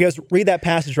right there. He goes, "Read that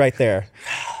passage right there."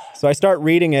 So I start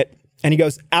reading it, and he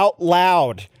goes, "Out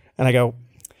loud." And I go,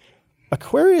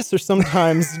 "Aquarius are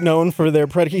sometimes known for their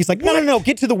predicate." He's like, no,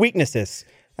 get to the weaknesses.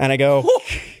 And I go,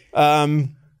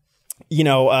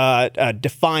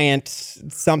 defiant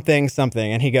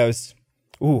something. And he goes,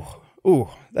 ooh,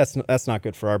 that's not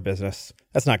good for our business.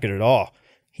 That's not good at all.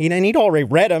 And he'd already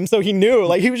read them, so he knew.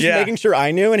 Like, he was just making sure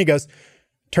I knew. And he goes,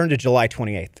 "Turn to July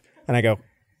 28th. And I go,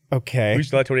 "Okay."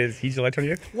 Who's July 28th? He's July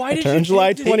 28th? Why did Turn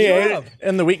July 28th.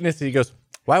 And the weakness, he goes,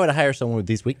 "Why would I hire someone with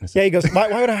these weaknesses?" Yeah, he goes, why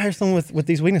would I hire someone with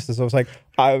these weaknesses? I was like,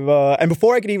 and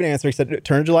before I could even answer, he said,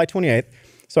 "Turn July 28th.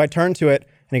 So I turned to it,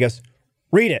 and he goes,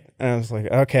 "Read it." And I was like,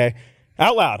 "Okay."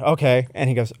 Out loud, "Okay." And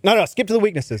he goes, no, skip to the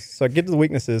weaknesses. So I get to the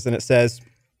weaknesses, and it says,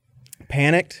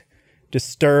 panicked,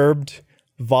 disturbed,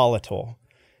 volatile.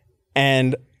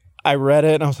 And I read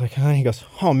it, and I was like, and he goes,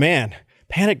 "Oh, man,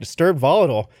 panicked, disturbed,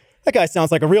 volatile. That guy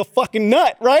sounds like a real fucking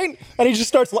nut, right?" And he just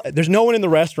starts, there's no one in the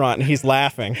restaurant, and he's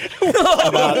laughing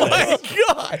about this.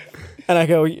 God. And I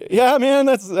go, "Yeah, man,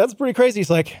 that's pretty crazy."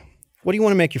 He's like, "What do you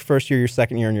want to make your first year, your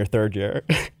second year, and your third year?"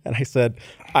 And I said,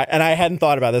 I hadn't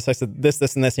thought about this. I said, this,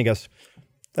 and this. And he goes,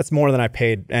 "That's more than I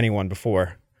paid anyone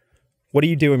before. What are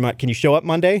you doing? Can you show up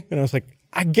Monday?" And I was like,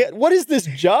 what is this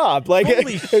job? Like,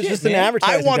 it's just an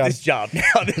advertising I want job. this job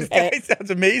now. This guy sounds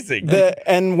amazing.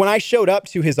 And when I showed up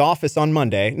to his office on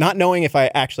Monday, not knowing if I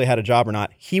actually had a job or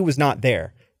not, he was not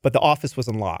there, but the office was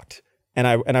unlocked. And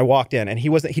I walked in, and he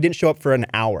didn't show up for an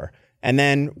hour. And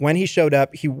then when he showed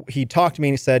up, he talked to me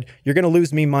and he said, "You're going to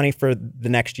lose me money for the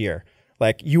next year.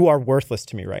 Like, you are worthless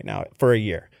to me right now for a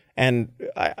year." And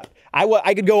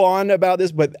I could go on about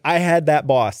this, but I had that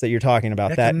boss that you're talking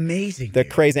about. That's amazing. The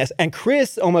craziness. And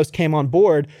Chris almost came on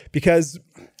board because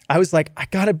I was like, I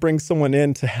got to bring someone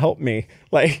in to help me.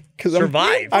 Like, because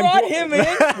Survive. I brought him in.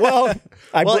 Well,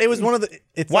 it was one of the.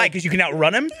 Why? Because you can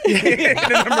outrun him? In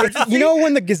an emergency? You know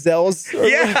when the gazelles...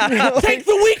 Yeah. Take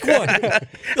the weak one.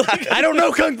 I don't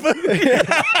know kung fu.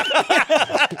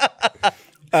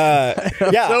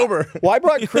 Yeah. Sober. Well, I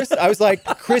brought Chris. I was like,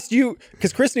 Chris,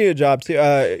 because Chris needed a job too.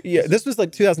 Yeah, this was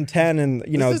like 2010, and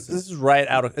This is right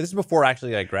out of. This is before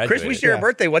actually I graduated. Chris, we share a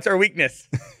birthday. What's our weakness?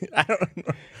 I don't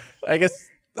know. I guess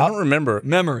I don't remember.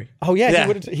 Memory. Oh yeah,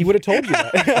 Yeah. he would have told you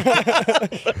that.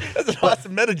 That's an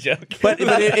awesome meta joke. But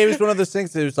it was one of those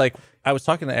things. It was like I was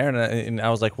talking to Aaron, and I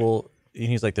was like, "Well," and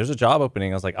he's like, "There's a job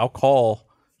opening." I was like, "I'll call."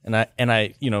 And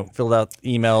I filled out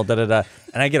the email, and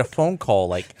I get a phone call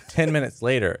like 10 minutes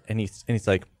later, and he's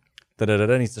like,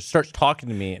 and he starts talking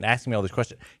to me and asking me all these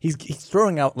questions. He's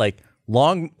throwing out like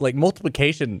long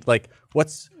multiplication, like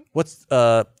what's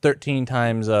 13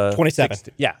 times 27.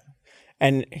 60? Yeah.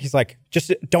 And he's like,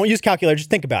 "Just don't use calculator.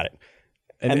 Just think about it."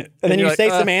 And then you you're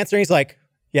say like, some answer, and he's like,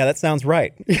 "Yeah, that sounds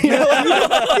right." He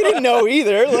didn't know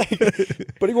either,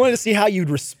 but he wanted to see how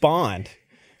you'd respond.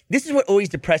 this is what always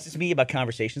depresses me about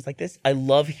conversations like this. I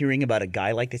love hearing about a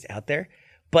guy like this out there.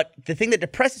 But the thing that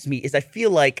depresses me is I feel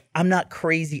like I'm not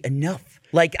crazy enough.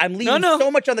 Like I'm leaving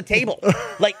so much on the table.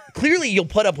 Like clearly you'll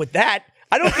put up with that.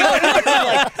 I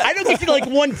don't consider like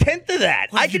 1/10 of that.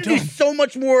 I can do so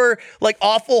much more like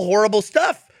awful, horrible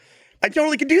stuff. I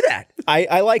totally could do that.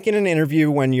 I like in an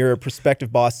interview when your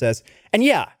prospective boss says, and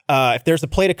if there's a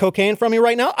plate of cocaine from you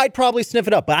right now, I'd probably sniff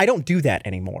it up, but I don't do that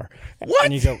anymore. What?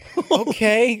 And you go,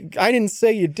 okay, I didn't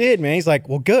say you did, man. He's like,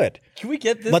 well, good. Can we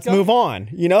get this Let's guy? move on.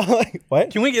 You know, like, what?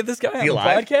 Can we get this guy on the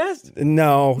alive? podcast?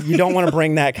 No, you don't want to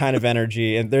bring that kind of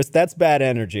energy. And that's bad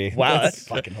energy. Wow, that's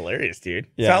fucking hilarious, dude.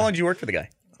 Yeah. So how long did you work for the guy?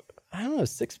 I don't know,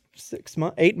 6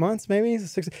 months, 8 months, maybe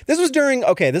 6. This was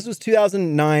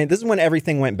 2009. This is when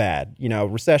everything went bad, you know,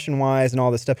 recession wise and all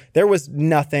this stuff. There was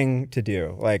nothing to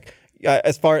do. Like,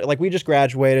 as far like we just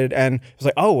graduated and it was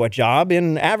like, oh, a job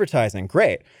in advertising.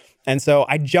 Great. And so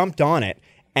I jumped on it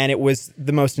and it was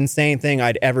the most insane thing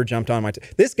I'd ever jumped on.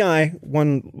 This guy,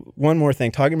 one more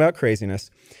thing, talking about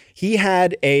craziness. He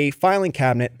had a filing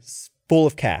cabinet full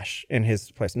of cash in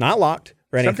his place, not locked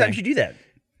or anything. Sometimes you do that.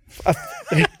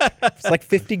 It's like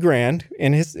 50 grand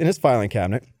in his filing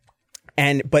cabinet,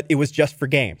 but it was just for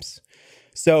games.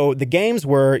 So the games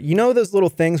were, you know, those little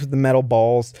things with the metal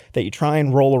balls that you try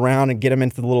and roll around and get them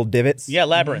into the little divots. Yeah,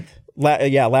 Labyrinth.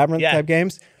 Labyrinth Yeah. type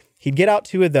games. He'd get out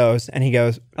 2 of those, and he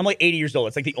goes, I'm like 80 years old.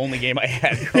 It's like the only game I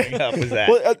had growing up was that.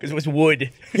 Well, Because it was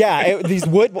wood. these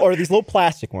wood or these little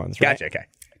plastic ones, right? Gotcha, okay.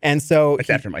 And so That's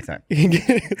after my time.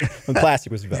 when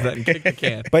plastic was That developed. kick the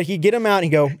can. But he'd get them out and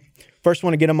he'd go, first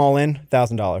one to get them all in,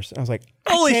 $1,000. I was like,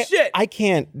 Holy shit. I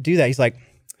can't do that. He's like,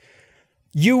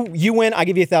 you win, I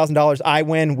give you $1,000. I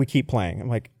win, we keep playing. I'm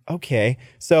like, okay.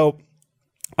 So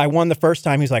I won the first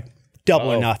time. He's like,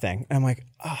 double or nothing. And I'm like,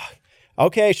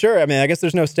 okay, sure. I mean, I guess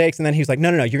there's no stakes. And then he was like, no,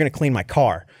 you're going to clean my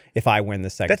car if I win the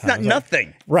second That's time. not I was like,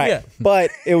 nothing. right. Yeah.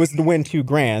 But it was to win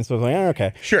 $2,000. So I was like,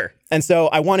 okay. Sure. And so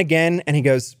I won again, and he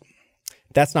goes,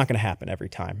 that's not going to happen every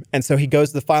time. And so he goes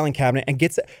to the filing cabinet and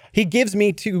he gives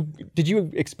me 2. Did you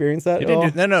experience that at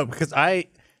all? No, because I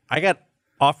got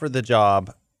offered the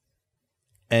job,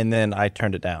 and then I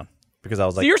turned it down because I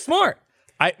was So like, you're smart.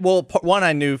 one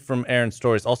I knew from Aaron's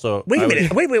stories. Also, Wait a I was-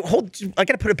 minute. Wait, hold. I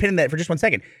got to put a pin in that for just 1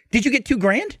 second. Did you get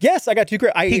 $2,000? Yes, I got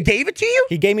 $2,000. He gave it to you?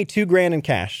 He gave me $2,000 in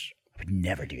cash. I would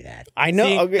never do that. I know.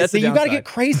 See, okay, that's so the you got to downside. get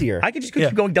crazier. I could just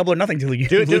keep going double or nothing until you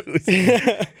lose.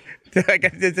 That's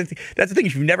the thing.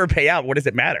 If you never pay out, what does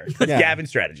it matter? That's Yeah. Gavin's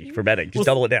strategy for betting. Just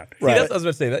double it down. See, that's what I was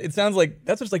about to say. It sounds like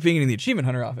that's just like being in the Achievement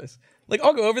Hunter office. Like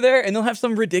I'll go over there and they'll have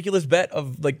some ridiculous bet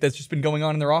of like that's just been going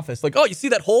on in their office. Like, oh, you see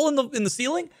that hole in the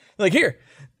ceiling? They're like,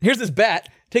 here's this bat.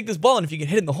 Take this ball, and if you get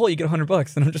hit in the hole, you get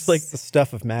 $100. And I'm just like, It's the stuff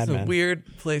of it's a madmen. weird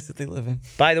place that they live in.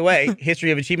 By the way, history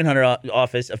of Achievement Hunter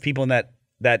office of people in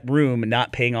that room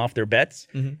not paying off their bets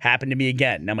happened to me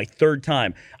again. Now my 3rd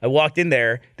time. I walked in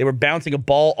there. They were bouncing a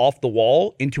ball off the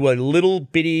wall into a little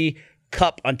bitty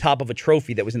cup on top of a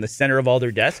trophy that was in the center of all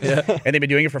their desks. And they've been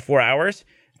doing it for 4 hours.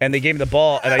 And they gave me the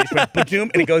ball, and I just went boom,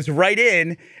 and it goes right in,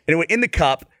 and it went in the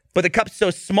cup. But the cup's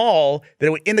so small that it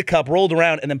went in the cup, rolled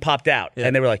around, and then popped out.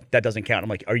 And they were like, that doesn't count. I'm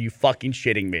like, are you fucking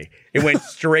shitting me? It went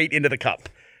straight into the cup.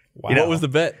 Wow. You know, What was the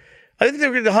bet? I think they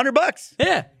were $100.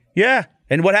 Yeah. Yeah.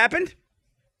 And what happened?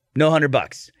 No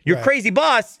 $100. Your Right. crazy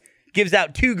boss gives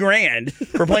out $2,000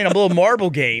 for playing a little marble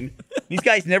game. These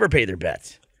guys never pay their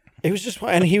bets. It was just,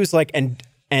 and he was like, and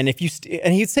if you,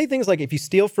 and he'd say things like, if you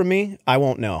steal from me, I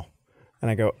won't know. And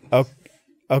I go,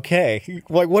 okay.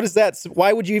 Like, what is that?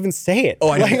 Why would you even say it? Oh,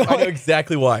 I know, Like, I know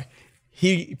exactly why.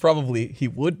 He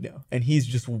would know, and he's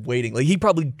just waiting. Like he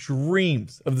probably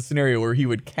dreams of the scenario where he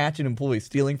would catch an employee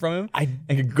stealing from him and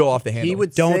could go off the handle. he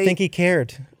would don't say- think he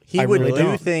cared. He I would really do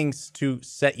don't. things to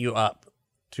set you up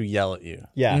to yell at you.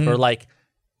 Yeah. Or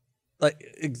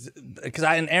because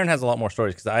Aaron has a lot more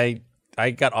stories because I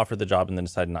got offered the job and then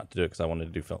decided not to do it because I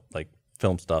wanted to do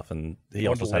film stuff, and he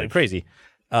also sounded crazy.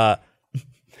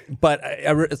 But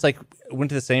it's like went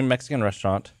to the same Mexican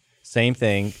restaurant, same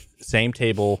thing, same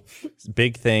table,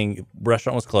 big thing.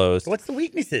 Restaurant was closed. What's the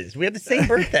weaknesses? We have the same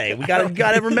birthday. We gotta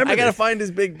remember. I gotta this. find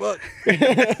his big book.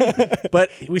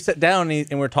 But we sat down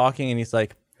and we're talking, and he's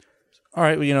like, "All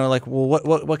right, well,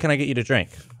 what can I get you to drink?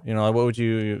 What would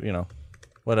you,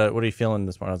 what are you feeling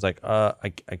this morning?" I was like,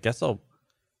 I guess I'll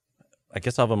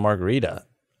have a margarita."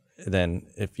 Then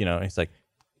if he's like,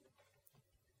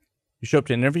 "You show up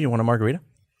to an interview, you want a margarita?"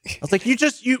 I was like,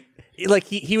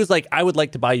 he was like, "I would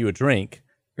like to buy you a drink."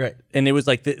 right. And it was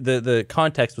like the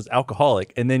context was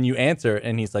alcoholic, and then you answer,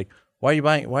 and he's like, "Why are you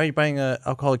buying an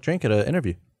alcoholic drink at an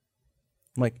interview?"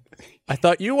 I'm like, I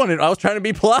thought you wanted. I was trying to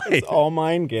be polite. All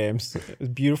mind games. It's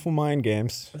beautiful mind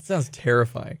games. That sounds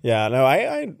terrifying. Yeah, no,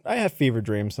 I have fever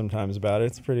dreams sometimes about it.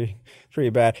 It's pretty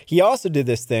bad. He also did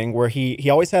this thing where he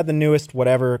always had the newest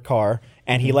whatever car,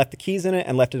 and he left the keys in it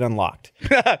and left it unlocked.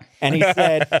 And he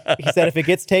said if it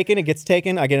gets taken, it gets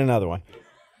taken. I get another one.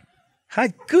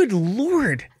 Hi, good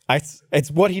Lord. It's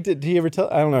what he did. Did he ever tell?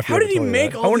 I don't know if How did he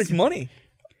make all? all this money?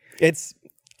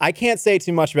 I can't say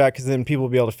too much about it because then people will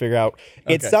be able to figure out.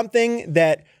 It's something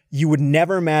that you would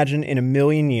never imagine in a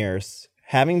million years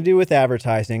having to do with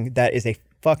advertising. That is a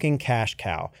fucking cash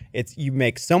cow. You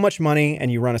make so much money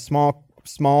and you run a small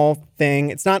thing.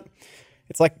 It's not.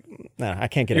 It's like I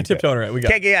can't get You're into tiptoeing right. We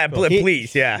got. Yeah,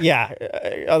 please, yeah. Yeah.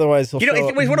 Otherwise, You know,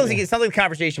 it's one of those things. It sounds like a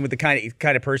conversation with the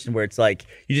kind of person where it's like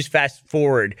you just fast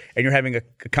forward and you're having a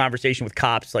conversation with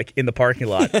cops like in the parking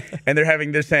lot, and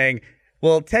they're saying,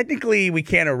 well, technically we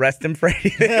can't arrest him for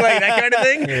anything, like that kind of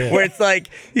thing. Where it's like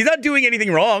he's not doing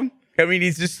anything wrong. I mean,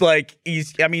 he's just like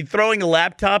throwing a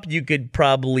laptop. You could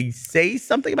probably say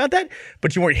something about that,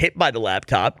 but you weren't hit by the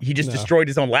laptop. He just destroyed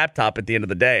his own laptop at the end of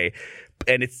the day,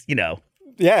 and it's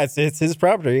Yeah, it's his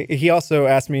property. He also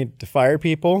asked me to fire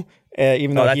people,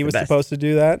 even though that's he the was best. supposed to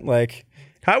do that. Like,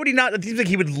 how would he not? It seems like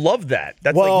he would love that.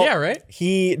 That's well, like, yeah, right?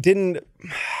 He didn't.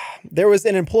 There was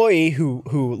an employee who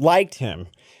liked him,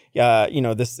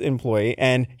 this employee,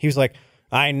 and he was like,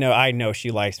 I know she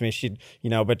likes me.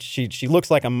 But she looks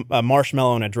like a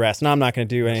marshmallow in a dress, and I'm not going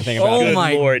to do anything about Oh it.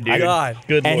 my Lord, dude. God.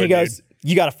 Good And Lord, he goes, dude.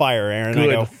 you got to fire her, Aaron. And I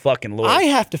Good go, fucking Lord. I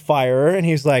have to fire her. And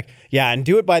he's like, yeah, and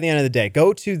do it by the end of the day.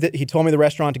 He told me the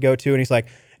restaurant to go to, and he's like,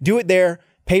 do it there,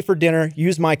 pay for dinner,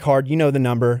 use my card, you know the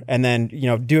number, and then,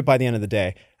 do it by the end of the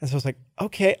day. And so I was like,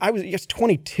 okay, I was just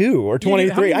 22 or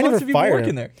 23. How many I months never have you been fired working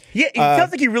him. there? Yeah, it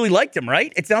sounds like he really liked him,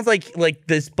 right? It sounds like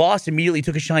this boss immediately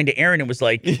took a shine to Aaron and was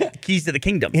like, keys to the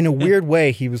kingdom. In a weird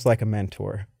way, he was like a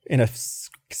mentor. In a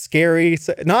scary,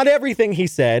 not everything he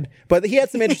said, but he had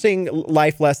some interesting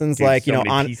life lessons, Dude, like, so many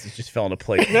on. pieces just fell into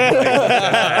place.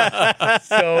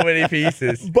 So many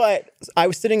pieces. But I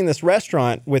was sitting in this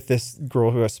restaurant with this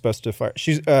girl who I was supposed to fire.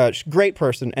 She's a great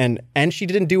person, and she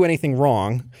didn't do anything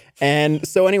wrong. And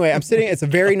so anyway, I'm sitting. It's a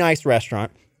very nice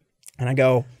restaurant, and I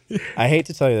go, I hate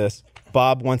to tell you this,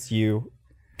 Bob wants you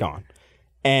gone,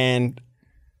 and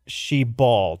she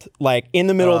bawled like in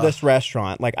the middle of this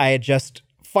restaurant, like I had just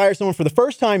fired someone for the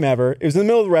first time ever. It was in the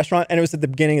middle of the restaurant, and it was at the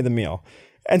beginning of the meal.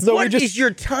 And so What is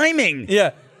your timing?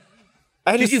 Yeah.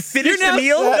 Did you finish the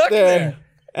meal? sat there,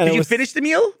 and Did it you was- finish the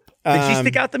meal? Did she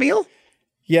stick out the meal?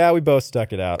 Yeah, we both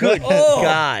stuck it out. Good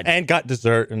God. And got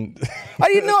dessert and I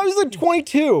didn't know I was like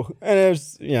 22, and it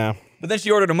was But then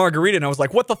she ordered a margarita, and I was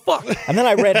like, what the fuck? And then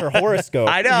I read her horoscope.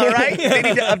 I know, right? They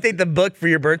need to update the book for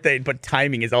your birthday, but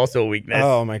timing is also a weakness.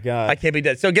 Oh my god! I can't be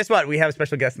dead. So guess what? We have a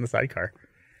special guest in the sidecar.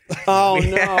 Oh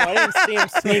no! I didn't see him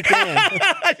sneak in.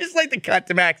 I just like to cut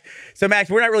to Max. So Max,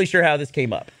 we're not really sure how this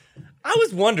came up. I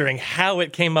was wondering how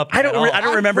it came up. I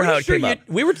don't remember how it came up.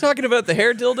 We were talking about the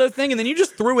hair dildo thing, and then you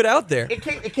just threw it out there. It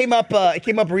came up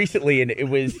recently, and it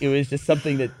was just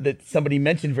something that somebody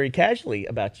mentioned very casually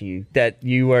about you, that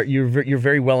you're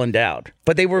very well endowed,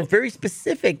 but they were very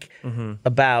specific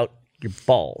about your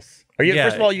balls. Yeah.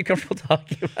 First of all, are you comfortable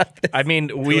talking about this? I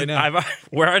mean, it now.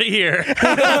 we're already here.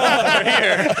 We're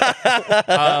here.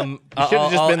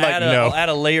 should've just been like, no. I'll add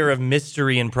a layer of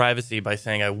mystery and privacy by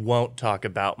saying I won't talk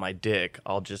about my dick.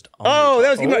 I'll just. Only Oh, that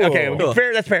was talk- okay. Cool.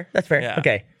 Fair. That's fair. That's fair. Yeah.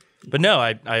 Okay. But no,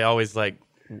 I always like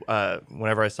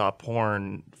whenever I saw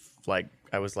porn, like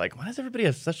I was like, why does everybody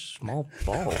have such small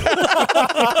balls?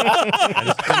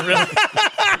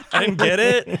 I didn't get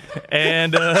it,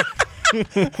 and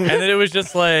then it was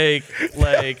just like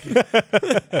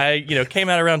I came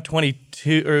out around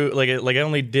 22, or like I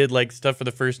only did like stuff for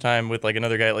the first time with like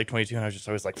another guy at like 22, and I was just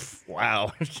always like,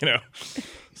 wow,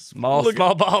 small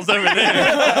balls over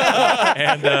there,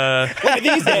 and Look at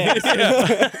these hands.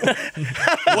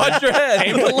 Watch your head.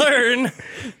 came to learn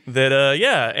that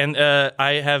and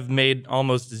I have made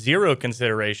almost zero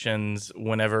considerations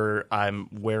whenever I'm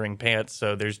wearing pants.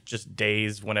 So there's just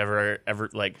days whenever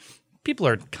like people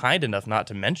are kind enough not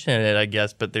to mention it, I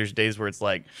guess, but there's days where it's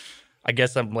like, I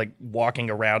guess I'm like walking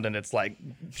around and it's like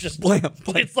just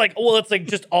it's like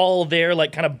just all there,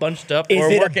 like kind of bunched up. Is Or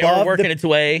it working above working the- its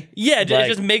way. Yeah, it Like-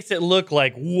 just makes it look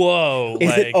like whoa.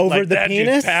 Is it over like the that dude's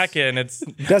penis? packing. It's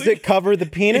Does it cover the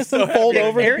penis and fold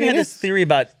over the Aaron had this penis? theory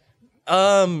about.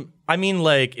 I mean,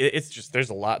 like it's just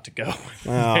there's a lot to go.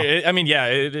 Oh. I mean, yeah,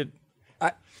 it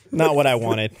Not what I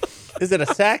wanted. is it a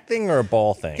sack thing or a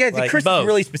ball thing? Yeah, Like, Chris both. is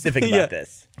really specific about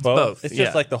this. both. It's yeah.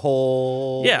 just like the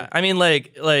whole. Yeah, I mean,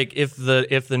 like if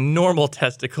the normal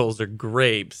testicles are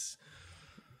grapes,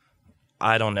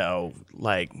 I don't know,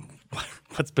 like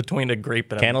what's between a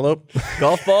grape and a Cantaloupe.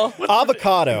 Golf ball?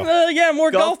 Avocado. yeah,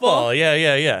 more golf ball? ball.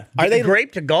 Yeah. Are they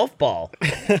grape to golf ball?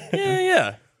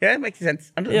 Yeah. Yeah, it makes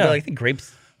sense. I don't Yeah. know. I think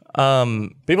grapes.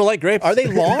 People like grapes. Are they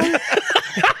long?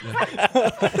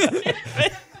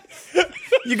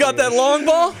 You got that long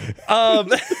ball?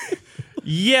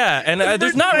 Yeah, and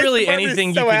there's not really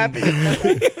anything so you can.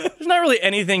 happy. There's not really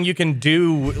anything you can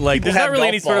do. Like, there's have not really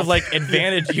any golf sort of balls. like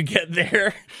advantage you get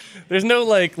there. There's no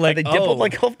like They dimpled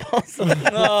like golf balls.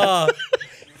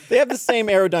 They have the same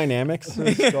aerodynamics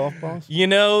as golf balls. you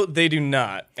know, they do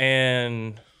not.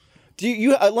 And Do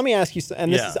you? Let me ask you,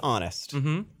 and this Yeah. is honest.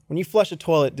 Mm-hmm. When you flush a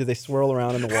toilet, do they swirl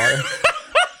around in the water?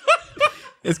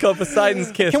 It's called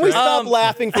Poseidon's Kiss. Can we right? stop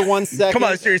laughing for 1 second? Come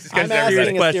on, serious discussion, I'm asking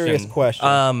everybody. a serious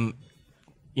question.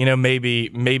 you know,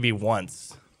 maybe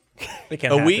once, They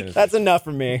can't A happen. week? That's enough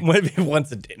for me. maybe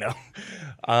once a day. No.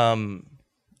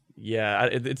 Yeah,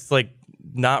 it's like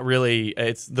not really.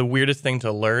 It's the weirdest thing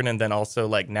to learn, and then also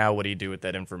like now, what do you do with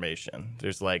that information?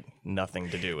 There's like nothing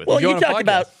to do with Well, it. go you on a talked podcast.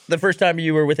 about the first time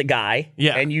you were with a guy.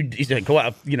 Yeah. And you said, go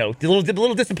out, you know, a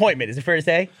little disappointment. Is it fair to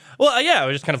say? Well, yeah, I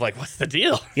was just kind of like, what's the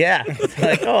deal? Yeah. It's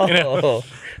like, oh,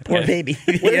 poor baby.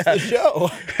 Where's the show?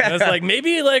 And I was like,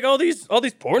 maybe like all these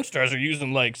porn stars are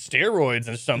using like steroids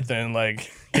or something,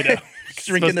 like you know,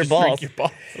 Shrinking their supposed to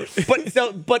balls. shrink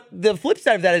your balls. But the flip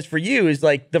side of that is for you is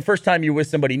like the first time you're with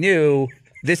somebody new,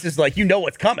 this is like, you know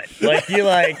what's coming. Like you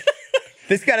like,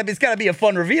 it's gotta be a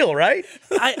fun reveal, right?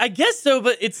 I guess so,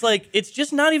 but it's like it's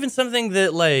just not even something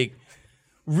that like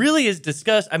really is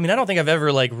discussed. I mean, I don't think I've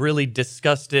ever like really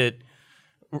discussed it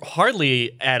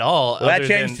hardly at all. Well, that other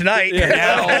changed than tonight.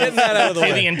 Now Getting that out of the to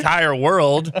way. the entire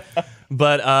world.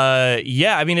 But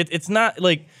yeah, I mean, it's not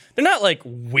like they're not like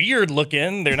weird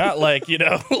looking. They're not like you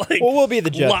know like Well, we'll be the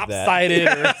judge of that. lopsided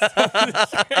or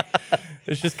something.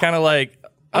 It's just kind of like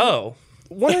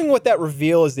Wondering what that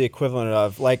reveal is the equivalent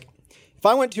of. Like, if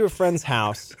I went to a friend's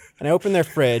house and I opened their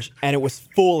fridge and it was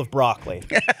full of broccoli,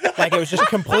 like it was just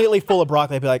completely full of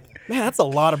broccoli, I'd be like, man, that's a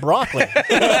lot of broccoli.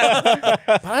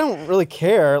 But I don't really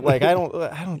care. Like, I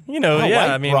don't You know, I don't yeah,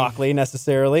 like I mean- broccoli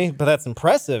necessarily, but that's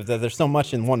impressive that there's so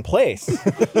much in one place.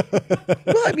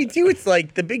 Well, I mean, too, it's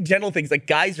like the big general things. Like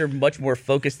guys are much more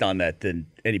focused on that than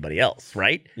anybody else,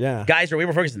 right? Yeah. Guys are way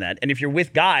more focused on that. And if you're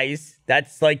with guys,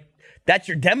 that's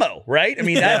your demo, right? I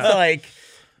mean, that's like,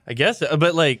 I guess,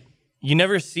 but like you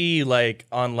never see like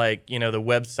on like you know the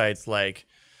websites like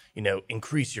you know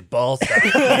increase your ball size.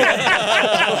 It's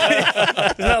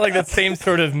not like that same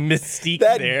sort of mystique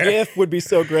That there. GIF would be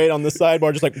so great on the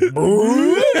sidebar, just like,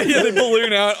 Yeah, they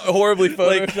balloon out horribly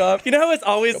photoshopped. You know how it's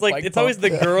always like bike it's always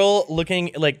pump. the girl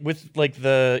looking like with like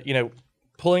the you know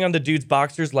pulling on the dude's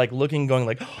boxers like looking going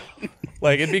like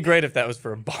like it'd be great if that was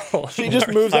for a ball. he just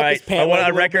moves all up right, his pants. I want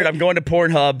on record, I'm going to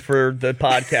Pornhub for the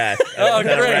podcast. Oh,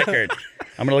 great. record.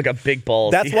 I'm going to look up big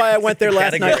balls. That's why I went there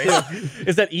last night, Category. too.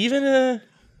 Is that even a?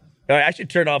 All right, I should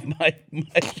turn off my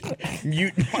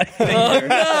mute my thing.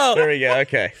 Oh, there we go.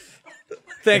 Okay.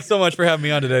 Thanks so much for having me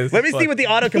on today. This Let is me fun. see what the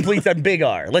autocompletes on big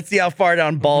are. Let's see how far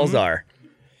down balls are.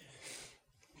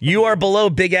 You are below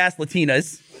big ass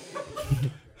Latinas.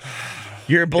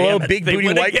 You're below Damn it, big they booty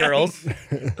win white again. girls.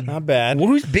 Not bad. Well,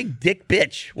 who's big dick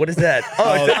bitch? What is that?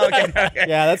 Oh, okay.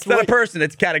 Yeah, that's It's not a what- person.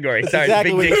 It's a category. Sorry,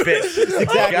 exactly big what- dick bitch. That's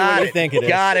exactly Got what it. you think it is.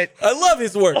 Got it. I love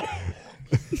his work.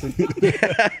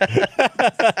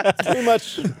 Pretty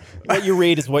much what you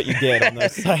read is what you get on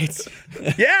those sites.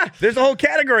 Yeah, there's a whole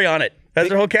category on it.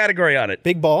 There's a whole category on it.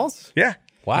 Big balls? Yeah.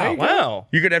 Wow.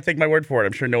 You're gonna have to take my word for it.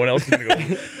 I'm sure no one else is gonna go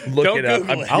look Don't it up.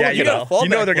 Google it. Yeah, look you it up. know, Fallback you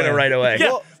know they're gonna plan. right away. Yeah.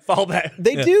 Well, Fall back.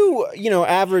 They do,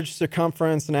 average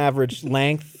circumference and average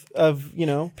length of,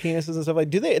 penises and stuff like.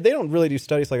 Do they? They don't really do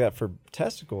studies like that for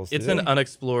testicles. do It's they? an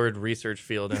unexplored research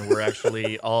field, and we're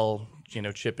actually all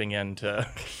chipping in to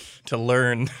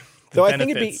learn. The Though I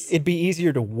think benefits. it'd be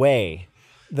easier to weigh.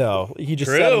 Though you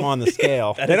just set True. them on the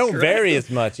scale. They don't vary as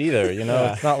much either.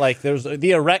 It's not like there's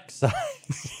the erect side.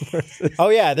 Oh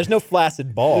yeah, there's no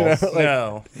flaccid balls.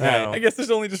 no. I guess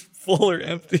there's only just full or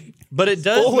empty. But it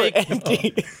does Full or make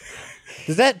empty.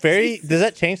 Does that vary? Does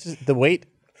that change the weight?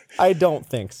 I don't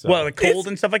think so. Well, the cold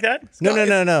and stuff like that.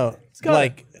 No.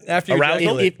 Like After you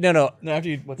Arousal? ejaculate. no. No, after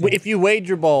you. What's If you weighed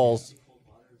your balls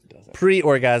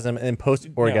pre-orgasm and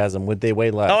post-orgasm, would they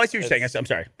weigh less? Oh, I see what you're saying. I'm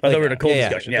sorry. I thought we were in a cold yeah,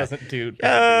 discussion. It Yeah. doesn't do.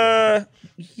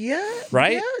 Yeah.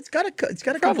 Right? Yeah, it's got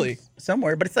to Probably. come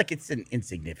somewhere, but it's an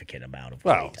insignificant amount of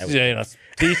Well, weight. I would yeah, you know,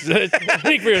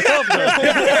 speak for yourself.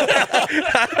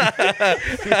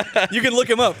 You can look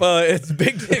him up. It's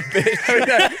Big Dick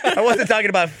Bitch. I wasn't talking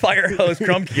about fire hose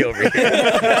Crumpkey over here.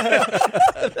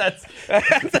 that's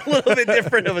a little bit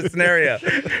different of a scenario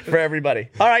for everybody.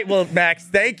 All right, well, Max,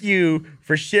 thank you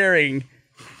for sharing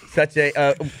such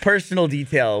a personal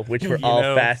detail, which we're all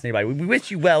know. fascinated by. We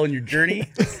wish you well in your journey.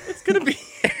 It's gonna be.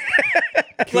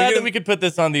 Glad that we could put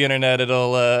this on the internet.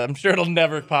 I'm sure it'll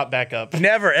never pop back up.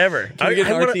 Never, ever. Can we get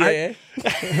an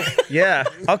RTAA? Yeah,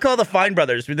 I'll call the Fine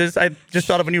Brothers. I just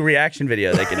thought of a new reaction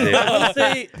video they can do. I would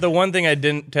say the one thing I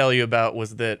didn't tell you about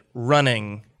was that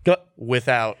running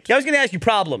without I was going to ask you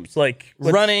problems, like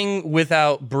running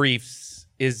without briefs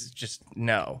is just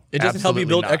no. It doesn't help you Absolutely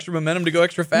build not. extra momentum to go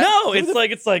extra fast? No,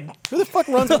 it's like Who the fuck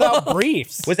runs without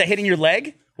briefs? Was that hitting your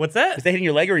leg? what's that? Was that hitting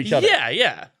your leg or each other?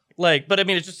 Yeah. Like, but I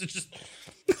mean, it's just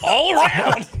all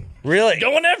around, Really?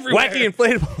 going everywhere. Wacky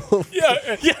inflatable. yeah,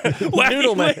 wacky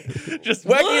Noodle man. just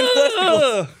Wacky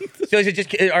whoa. So is it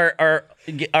just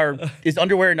is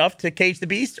underwear enough to cage the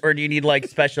beast, or do you need like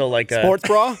special like Sports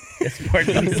bra?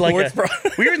 sports bra?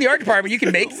 We were in the art department. You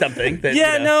can make something. That,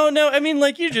 Yeah, you know. no. I mean,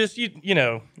 like you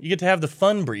get to have the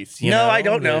fun briefs. You No, know? I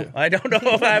don't know. I don't know.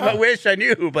 I wish I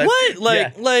knew, but What?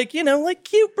 Like, yeah. like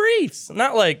cute briefs.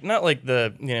 Not like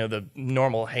the the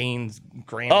normal Hanes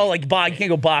Grand. Oh, like you can't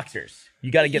go boxers.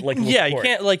 You got to get like a little yeah,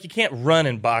 sport. you can't run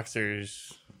in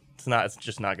boxers. It's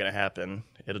just not gonna happen.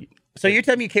 So you're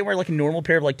telling me you can't wear like a normal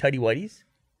pair of like tighty whities?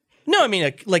 No, I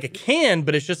mean like a can,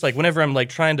 but it's just like whenever I'm like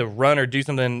trying to run or do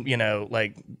something,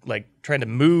 like trying to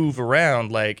move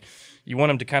around, like you want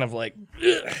him to kind of like.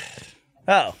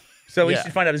 Oh. So we Yeah.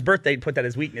 should find out his birthday and put that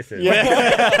as weaknesses.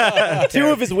 Two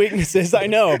of his weaknesses I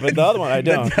know, but the other one I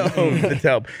don't. The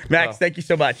dope. Max, thank you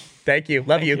so much. Thank you.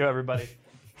 Love you. Thank you, everybody.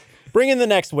 Bring in the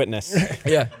next witness.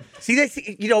 Yeah. See, that's,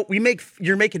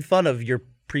 you're making fun of your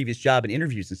previous job and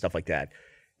interviews and stuff like that.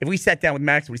 If we sat down with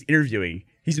Max when he's interviewing,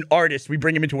 he's an artist. We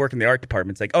bring him into work in the art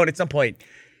department. It's like, oh, and at some point,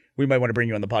 we might want to bring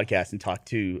you on the podcast and talk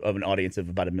to an audience of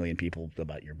about 1 million people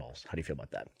about your balls. How do you feel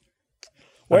about that?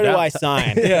 Where do I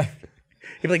sign? Yeah.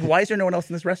 You'd be like, why is there no one else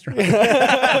in this restaurant?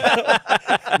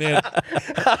 Man.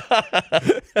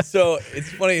 So it's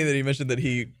funny that he mentioned that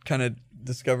he kind of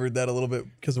discovered that a little bit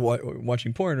because of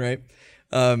watching porn, right?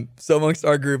 So amongst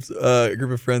our group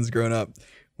of friends growing up,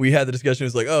 we had the discussion. It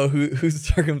was like, oh, who's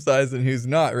circumcised and who's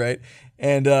not, right?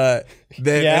 And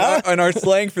and our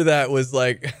slang for that was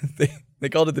like they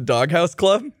called it the doghouse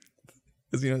club,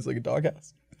 because it's like a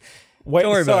doghouse. Wait,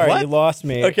 Don't worry about it. sorry, What? you lost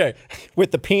me. Okay.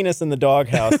 With the penis in the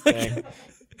doghouse thing.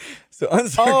 So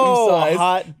uncircumcised Oh,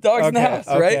 hot dogs in the house,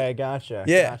 right? Okay, gotcha.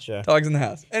 Yeah, Gotcha. dogs in the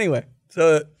house. Anyway,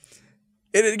 so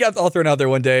it got all thrown out there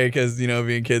one day because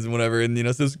being kids and whatever, and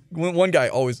so this one guy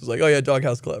always was like, "Oh yeah,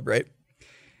 doghouse club," right?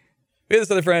 We had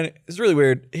this other friend. It's really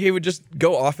weird. He would just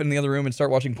go off in the other room and start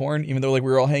watching porn, even though like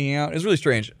we were all hanging out. It was really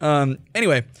strange.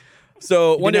 Anyway,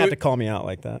 so You one didn't day have to call me out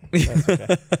like that. That's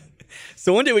okay.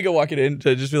 So one day we go walking in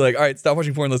to just be like, all right, stop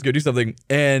watching porn, let's go do something.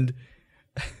 And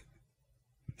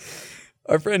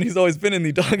our friend who's always been in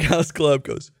the doghouse club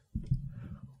goes,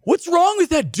 "What's wrong with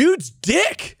that dude's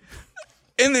dick?"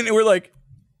 And then we're like,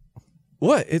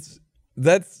 "What?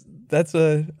 That's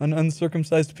an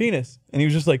uncircumcised penis." And he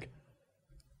was just like,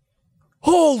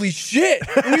 "Holy shit!"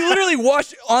 And we literally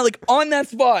watched on that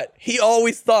spot. He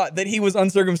always thought that he was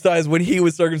uncircumcised when he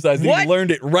was circumcised. And What? he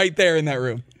learned it right there in that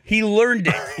room. He learned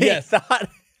it. Yes.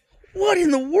 What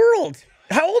in the world?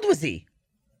 How old was he?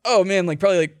 Oh man,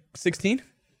 probably 16.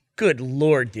 Good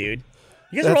Lord, dude.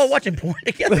 You guys are all watching porn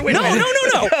together? Wait a No,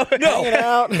 minute. Hanging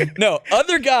out. No,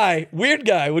 other guy, weird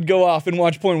guy, would go off and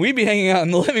watch porn. We'd be hanging out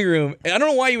in the living room. And I don't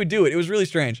know why he would do it. It was really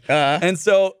strange. And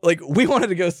so, we wanted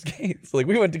to go skate. So,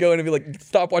 we went to go and be like,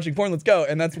 "Stop watching porn, let's go."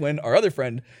 And that's when our other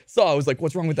friend saw. I was like,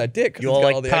 "What's wrong with that dick?" 'Cause You it's all got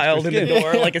like all the extra piled in the skin.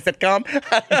 door like a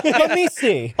sitcom Let me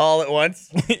see. all at once.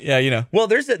 Yeah, Well,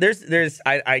 there's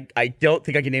I don't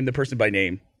think I can name the person by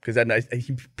name because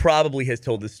he probably has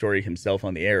told this story himself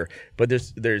on the air. But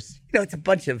there's it's a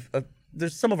bunch of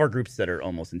there's some of our groups that are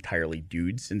almost entirely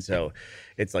dudes, and so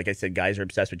it's like I said, guys are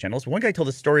obsessed with genitals. One guy told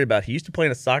a story about he used to play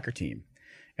on a soccer team,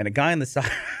 and a guy on the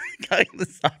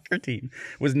soccer team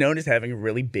was known as having a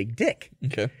really big dick.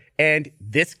 Okay. And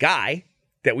this guy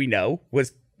that we know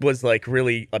was like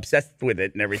really obsessed with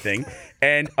it and everything.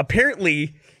 And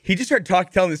apparently he just started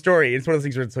telling the story. It's one of those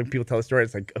things where it's like people tell the story.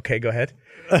 It's like, okay, go ahead.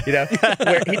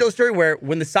 Where he told a story where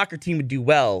when the soccer team would do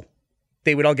well,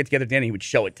 they would all get together at the end and he would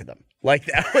show it to them. Like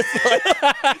that was like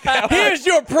Here's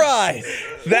your prize.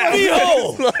 that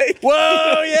Behold. was like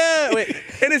Whoa, yeah. Wait.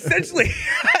 and essentially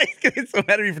he's gonna get so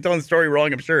mad at me for telling the story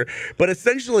wrong, I'm sure. But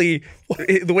essentially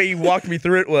the way he walked me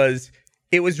through it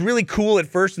was really cool at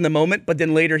first in the moment, but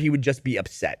then later he would just be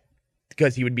upset.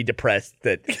 Because he would be depressed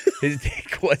that his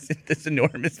dick wasn't this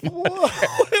enormous monster.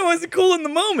 It wasn't cool in the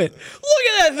moment.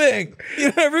 Look at that thing. You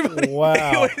know, everybody.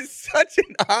 Wow. It was such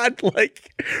an odd,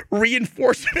 like,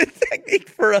 reinforcement technique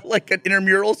for an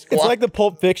intramural squat. It's like the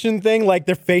Pulp Fiction thing, like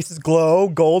their faces glow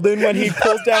golden when he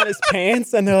pulls down his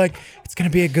pants, and they're like, "It's gonna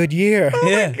be a good year." Oh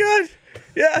my god.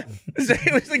 Yeah.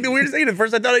 It was like the weirdest thing. At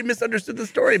first I thought I misunderstood the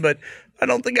story, but I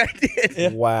don't think I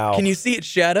did. Wow. Can you see its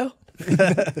shadow?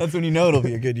 That's when you know it'll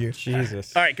be a good year.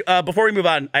 Jesus. All right, before we move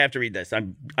on, I have to read this.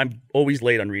 I'm always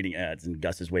late on reading ads, and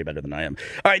Gus is way better than I am.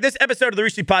 All right, this episode of the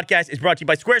Rooster Teeth Podcast is brought to you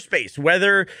by Squarespace.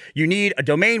 Whether you need a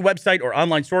domain, website, or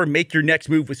online store, make your next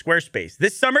move with Squarespace.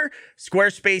 This summer,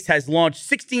 Squarespace has launched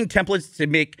 16 templates to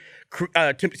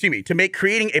make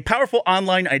creating a powerful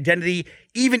online identity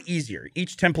even easier.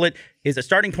 Each template is a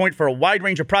starting point for a wide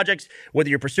range of projects, whether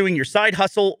you're pursuing your side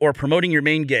hustle or promoting your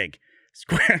main gig.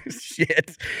 Sorry.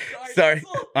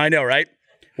 I know, right?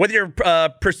 Whether you're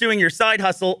pursuing your side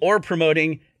hustle or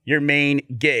promoting your main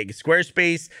gig,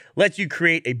 Squarespace lets you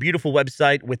create a beautiful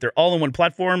website with their all-in-one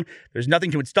platform. There's nothing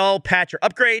to install, patch, or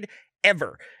upgrade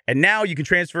ever. And now you can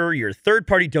transfer your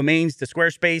third-party domains to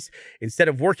Squarespace. Instead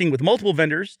of working with multiple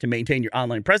vendors to maintain your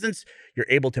online presence, you're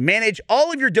able to manage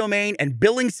all of your domain and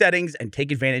billing settings and take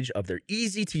advantage of their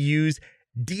easy-to-use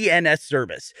DNS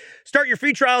service. Start your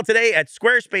free trial today at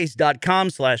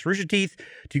squarespace.com/roosterteeth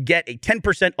to get a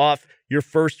 10% off your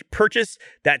first purchase.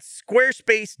 That's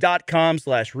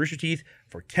squarespace.com/roosterteeth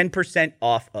for 10%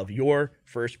 off of your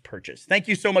first purchase. Thank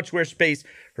you so much, Squarespace,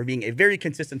 for being a very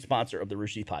consistent sponsor of the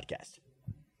Rooster Teeth Podcast.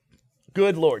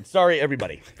 Good Lord. Sorry,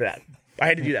 everybody, for that. I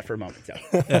had to do that for a moment. So.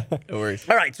 No worries.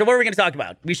 All right, so what are we going to talk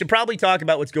about? We should probably talk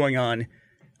about what's going on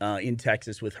in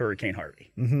Texas with Hurricane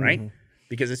Harvey, right?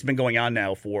 Because it's been going on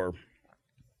now we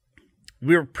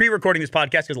were pre-recording this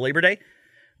podcast because of Labor Day,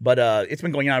 but it's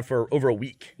been going on for over a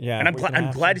week. Yeah, and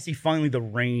I'm glad to see finally the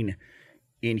rain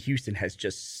in Houston has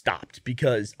just stopped,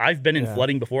 because I've been in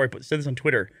flooding before. I said this on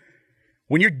Twitter.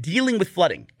 When you're dealing with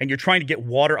flooding and you're trying to get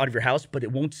water out of your house, but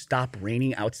it won't stop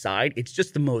raining outside, it's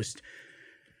just the most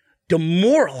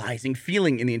demoralizing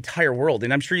feeling in the entire world.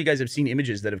 And I'm sure you guys have seen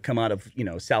images that have come out of,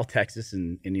 South Texas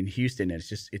and in Houston, and it's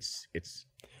just it's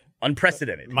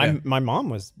unprecedented. My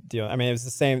mom was dealing. I mean, it was the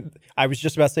same. I was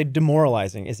just about to say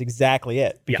demoralizing is exactly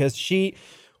it, because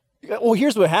well,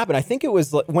 here's what happened. I think it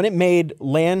was when it made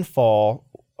landfall,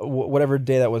 whatever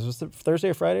day that was it Thursday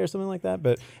or Friday or something like that?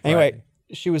 But anyway,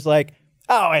 She was like,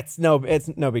 "Oh, it's no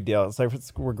big deal. It's like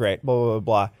we're great." Blah blah blah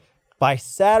blah. By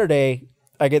Saturday,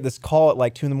 I get this call at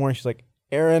like 2 a.m. She's like,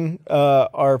 "Aaron,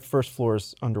 our first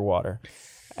floor's underwater,"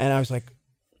 and I was like,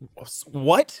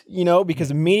 what?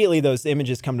 Because immediately those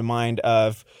images come to mind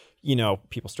of,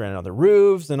 people stranded on the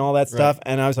roofs and all that stuff. Right.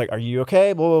 And I was like, "Are you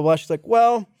okay?" Blah, blah, blah. She's like,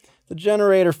 "Well, the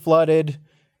generator flooded.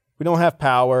 We don't have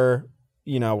power.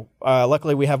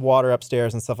 Luckily we have water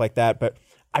upstairs and stuff like that." But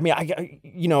I mean,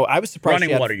 I was surprised.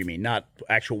 Running water, you mean, not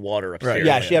actual water upstairs. Right.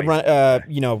 Yeah, she had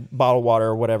bottled water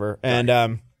or whatever. And I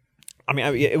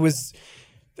mean, it was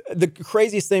the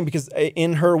craziest thing, because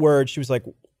in her words, she was like,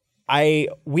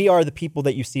 we are the people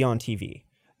that you see on TV,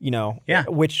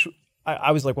 which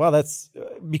I was like, wow, that's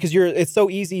because it's so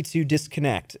easy to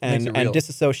disconnect and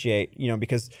disassociate,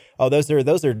 because,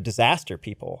 those are disaster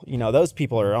people, those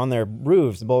people are on their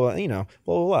roofs, blah, blah, blah,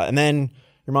 blah, blah. And then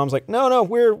your mom's like, no,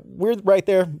 we're right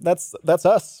there. That's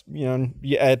us.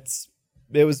 It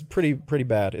was pretty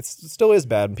bad. It still is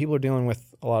bad, and people are dealing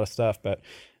with a lot of stuff, but,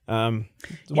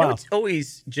 it's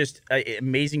always just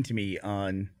amazing to me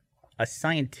on a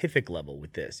scientific level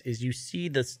with this is you see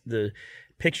the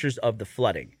pictures of the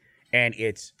flooding, and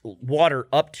it's water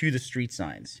up to the street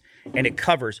signs, and it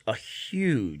covers a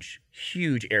huge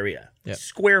area,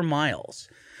 square miles,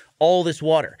 all this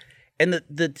water. And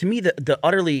to me the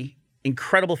utterly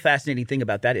incredible, fascinating thing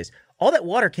about that is all that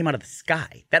water came out of the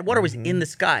sky. That water was in the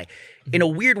sky. In a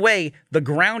weird way, the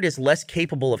ground is less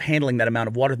capable of handling that amount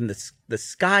of water than the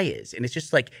sky is. And it's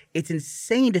just like, it's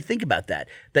insane to think about that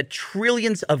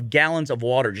trillions of gallons of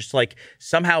water just like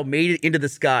somehow made it into the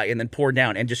sky and then poured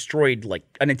down and destroyed like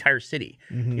an entire city,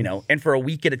 and for a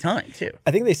week at a time too.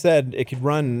 I think they said it could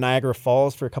run Niagara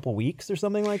Falls for a couple weeks or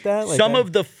something like that. Some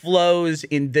of the flows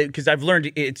because I've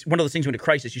learned it's one of those things when a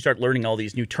crisis, you start learning all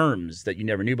these new terms that you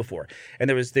never knew before. And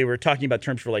they were talking about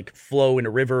terms for like flow in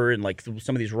a river and like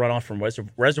some of these runoff from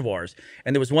reservoirs,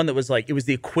 and there was one that was like, it was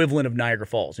the equivalent of Niagara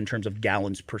Falls in terms of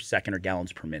gallons per second or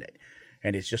gallons per minute.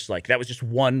 And it's just like, that was just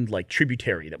one like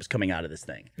tributary that was coming out of this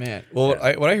thing. Man, well,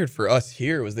 what I heard for us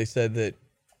here was they said that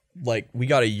like we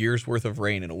got a year's worth of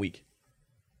rain in a week.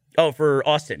 Oh, for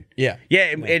Austin. Yeah.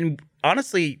 Yeah, and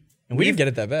honestly, And we didn't get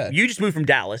it that bad. You just moved from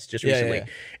Dallas just Yeah, recently. yeah.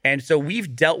 And so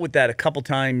we've dealt with that a couple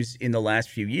times in the last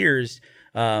few years.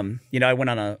 I went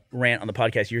on a rant on the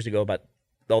podcast years ago about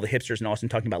all the hipsters in Austin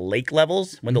talking about lake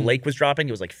levels. When the lake was dropping,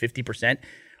 it was like 50%.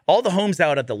 All the homes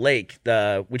out at the lake,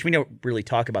 which we don't really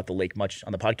talk about the lake much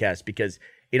on the podcast because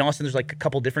in Austin there's like a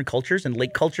couple different cultures, and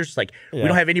lake cultures, like we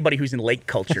don't have anybody who's in lake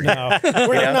culture. No,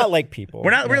 we're not lake people.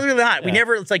 We're not really not. We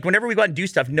never. It's like whenever we go out and do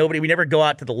stuff, we never go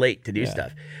out to the lake to do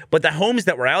stuff. But the homes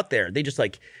that were out there, they just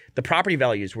like the property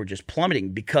values were just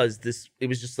plummeting because it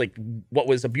was just like what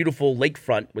was a beautiful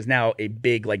lakefront was now a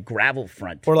big like gravel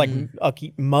front. Or like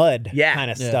mud Yeah.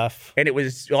 kind of stuff. And it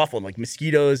was awful, like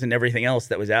mosquitoes and everything else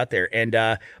that was out there. And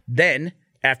then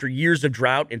after years of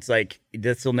drought, it's like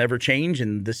this will never change,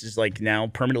 and this is like now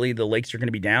permanently the lakes are going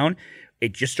to be down.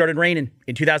 It just started raining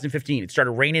in 2015. It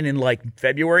started raining in like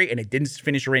February, and it didn't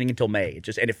finish raining until May.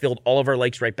 It filled all of our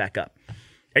lakes right back up.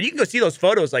 And you can go see those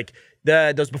photos, like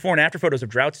those before and after photos of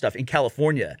drought stuff in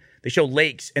California. They show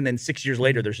lakes, and then 6 years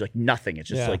later, there's like nothing. It's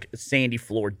just like a sandy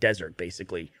floor desert,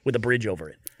 basically, with a bridge over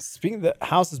it. Speaking of the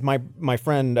houses, my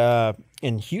friend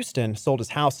in Houston sold his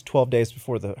house 12 days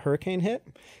before the hurricane hit.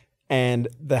 And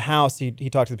the house, he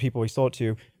talked to the people he sold it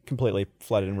to, completely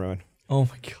flooded and ruined. Oh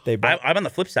my god. They bought, I'm on the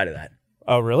flip side of that.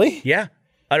 oh, really? Yeah.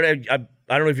 I don't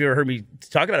know if you ever heard me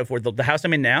talk about it before. The house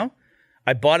I'm in now,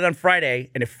 I bought it on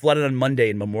Friday, and it flooded on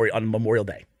Monday on Memorial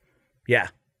Day. Yeah.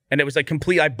 And it was like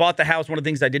complete. I bought the house. One of the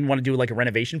things I didn't want to do like a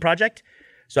renovation project.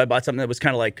 So I bought something that was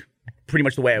kind of like pretty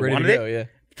much the way I Ready wanted to go, it.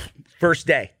 yeah. First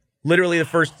day. Literally the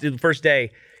first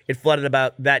day, it flooded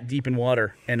about that deep in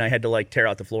water, and I had to like tear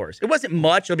out the floors. It wasn't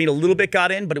much. I mean, a little bit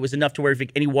got in, but it was enough to where if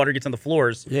any water gets on the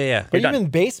floors. Yeah. But done. even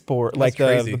baseboard, like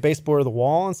crazy. the baseboard of the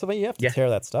wall and stuff, you have to tear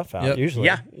that stuff out Yep. usually.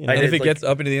 Yeah. You know? I And if did, it like- gets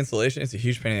up into the insulation, it's a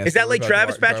huge pain in the ass. Is that to Lake worry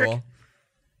Travis, about Patrick? drywall.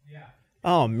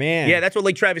 Oh, man. Yeah, that's what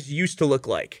Lake Travis used to look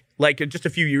like just a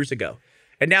few years ago.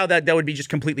 And now that would be just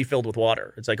completely filled with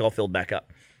water. It's like all filled back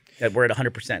up. We're at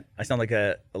 100%. I sound like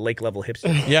a lake level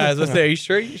hipster. Yeah, I was gonna say, are you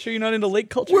sure you're not into lake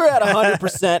culture? We're at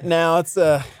 100% now. It's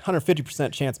a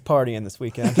 150% chance of partying this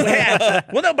weekend. Yeah.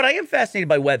 Well, no, but I am fascinated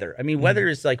by weather. I mean, weather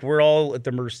is like we're all at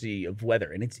the mercy of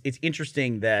weather, and it's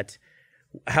interesting that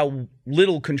how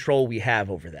little control we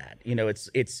have over that. You know, it's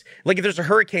like if there's a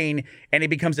hurricane and it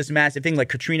becomes this massive thing, like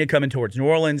Katrina coming towards New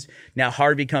Orleans, now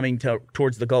Harvey coming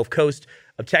towards the Gulf Coast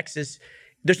of Texas.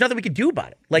 There's nothing we could do about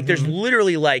it. Like there's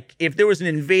literally like if there was an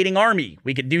invading army,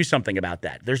 we could do something about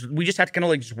that. We just have to kind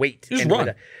of like just wait. Just and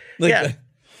run. Yeah.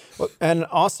 And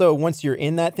also, once you're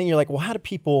in that thing, you're like, well, how do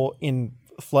people in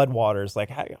floodwaters, like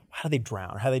how do they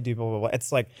drown? How do they do blah, blah, blah?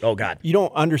 It's like, Oh, God. you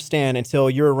don't understand until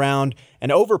you're around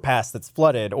an overpass that's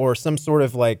flooded or some sort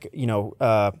of like,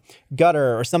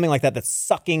 gutter or something like that that's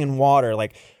sucking in water.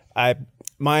 Like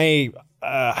my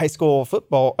high school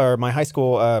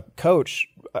coach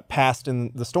passed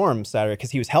in the storm Saturday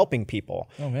because he was helping people.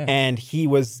 Oh, man. And he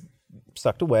was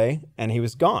sucked away and he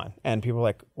was gone. And people were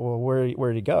like, well, where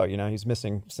did he go? He's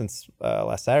missing since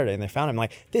last Saturday. And they found him.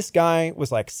 Like, this guy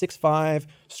was like 6'5",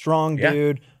 strong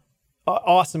dude,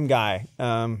 awesome guy.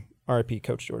 RIP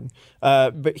Coach Jordan.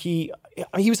 But he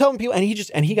was helping people, and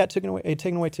he got taken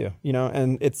away too.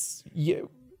 And it's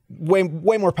way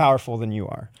more powerful than you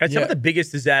are. And some of the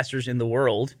biggest disasters in the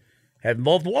world have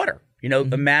involved water. A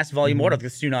mass volume water, like the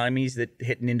tsunamis that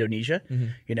hit in Indonesia,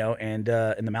 and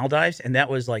the Maldives, and that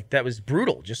was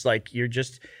brutal. Just like you're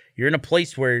in a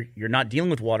place where you're not dealing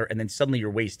with water, and then suddenly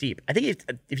you're waist deep. I think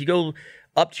if you go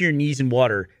up to your knees in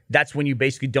water, that's when you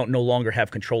basically no longer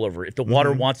have control over it. If the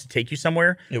water wants to take you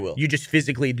somewhere, It will. You just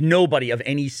physically, nobody of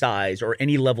any size or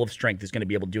any level of strength is going to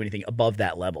be able to do anything above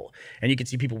that level. And you can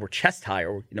see people were chest high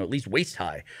or at least waist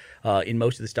high in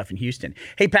most of the stuff in Houston.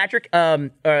 Hey, Patrick,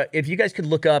 if you guys could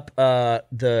look up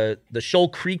the Shoal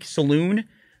Creek Saloon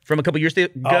from a couple years ago.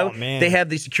 Oh, man. They have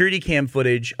the security cam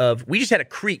footage of, we just had a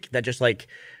creek that just like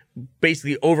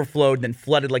basically overflowed and then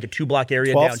flooded like a 2-block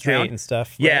area 12th downtown. Street and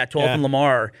stuff, Yeah, right? 12th Yeah. and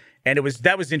Lamar. And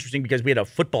that was interesting because we had a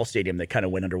football stadium that kind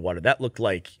of went underwater. That looked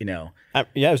like, Yeah,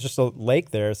 it was just a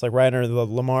lake there. It's like right under the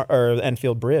Lamar or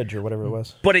Enfield Bridge or whatever it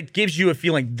was. but it gives you a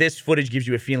feeling, this footage gives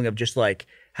you a feeling of just like,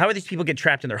 how are these people get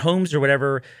trapped in their homes or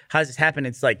whatever? How does this happen?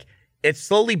 It's like, it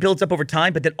slowly builds up over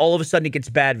time, but then all of a sudden it gets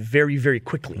bad very, very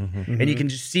quickly. And you can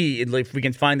just see, like, if we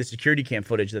can find the security cam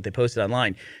footage that they posted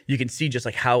online, you can see just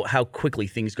like how quickly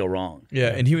things go wrong. Yeah,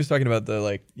 and he was talking about the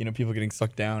like, people getting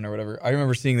sucked down or whatever. I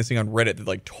remember seeing this thing on Reddit that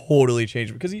like totally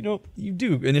changed because you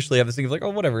do initially have this thing of like, oh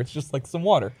whatever, it's just like some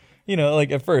water,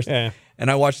 like at first. Yeah.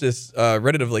 And I watched this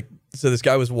Reddit of like, so this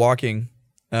guy was walking.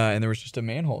 And there was just a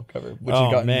manhole cover, which Oh,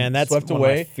 had gotten man, that's swept one of my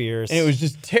away. fears. And it was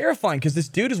just terrifying because this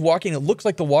dude is walking. It looks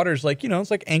like the water's like,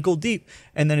 it's like ankle deep,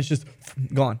 and then it's just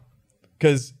gone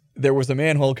because there was a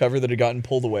manhole cover that had gotten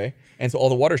pulled away, and so all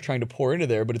the water's trying to pour into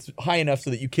there, but it's high enough so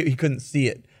that he couldn't see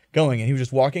it going, and he was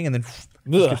just walking, and then just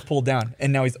gets pulled down,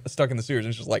 and now he's stuck in the sewers.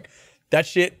 And it's just like that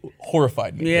shit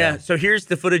horrified me. Yeah. So here's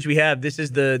the footage we have. This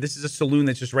is a saloon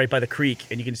that's just right by the creek,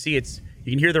 and you can see you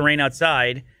can hear the rain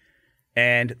outside.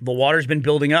 And the water's been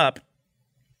building up.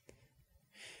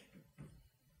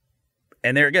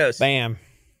 And there it goes. Bam.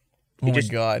 Oh my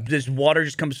God. This water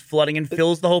just comes flooding and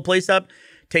fills the whole place up,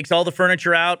 takes all the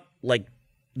furniture out. Like,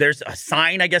 there's a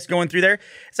sign, I guess, going through there.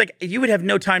 It's like, you would have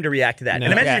no time to react to that. No.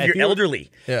 And imagine Yeah, if if you're you were-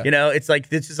 elderly. Yeah. It's like,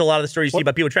 this is a lot of the stories you see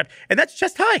about people trapped. And that's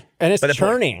chest high. And it's by the point.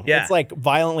 churning. Yeah. It's like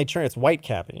violently churning. It's white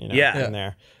capping, Yeah. in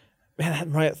there.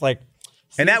 Man, it's like,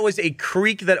 And that was a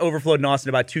creek that overflowed in Austin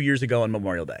about 2 years ago on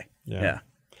Memorial Day. Yeah.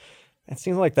 it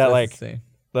seems like that, like, insane.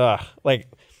 like,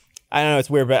 I don't know, it's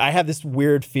weird, but I have this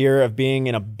weird fear of being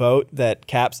in a boat that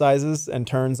capsizes and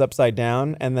turns upside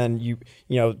down, and then you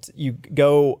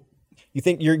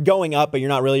think you're going up, but you're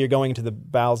not really. You're going into the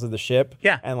bowels of the ship.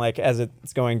 Yeah. And like as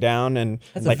it's going down, and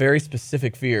That's like a very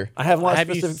specific fear. I have a lot of Have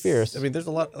you specific s- fears. I mean, there's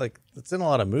a lot, like, it's in a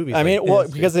lot of movies. I mean, like well,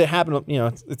 this. because it happened,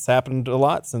 it's happened a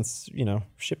lot since,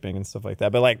 shipping and stuff like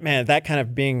that. But like, man, that kind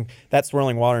of that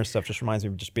swirling water and stuff just reminds me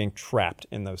of just being trapped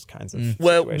in those kinds of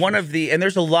Well, situations. and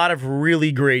there's a lot of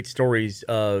really great stories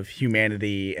of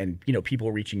humanity and,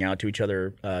 people reaching out to each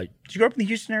other. Did you grow up in the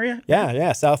Houston area?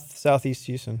 Yeah, southeast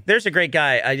Houston. There's a great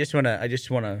guy. I just want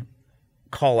to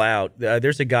call out.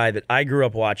 There's a guy that I grew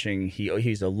up watching.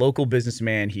 He's a local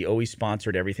businessman. He always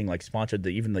sponsored everything, like sponsored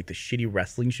even the shitty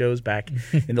wrestling shows back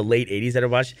in the late 80s that I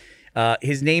watched.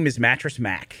 His name is Mattress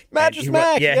Mac. Mattress And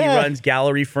Mac, he yeah. runs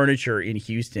Gallery Furniture in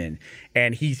Houston.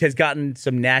 And he has gotten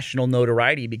some national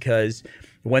notoriety because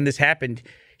when this happened,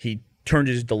 he turned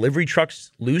his delivery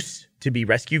trucks loose to be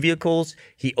rescue vehicles.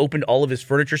 He opened all of his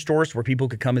furniture stores where people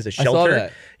could come as a shelter.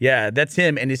 that. Yeah, that's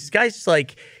him. And this guy's just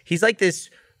like, he's like this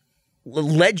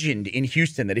legend in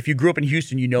Houston that if you grew up in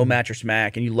Houston, you know Mattress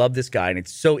Mac and you love this guy. And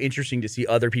it's so interesting to see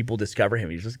other people discover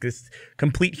him. He's just this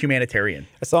complete humanitarian.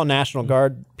 I saw National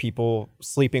Guard people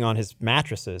sleeping on his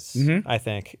mattresses, I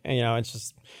think. And, it's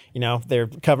just, they're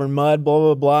covered in mud, blah,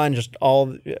 blah, blah, and just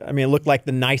it looked like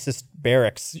the nicest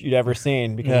barracks you'd ever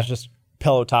seen because it's just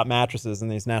pillow top mattresses and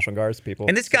these National Guards people.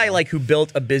 And this guy, who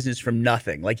built a business from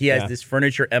nothing, he has Yeah. this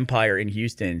furniture empire in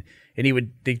Houston, and he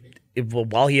would,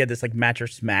 while he had this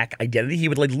Mattress Mac identity, he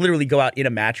would literally go out in a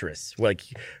mattress,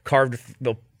 carved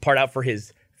the part out for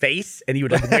his face, and he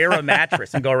would wear a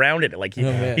mattress and go around in it.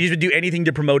 He just would do anything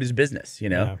to promote his business,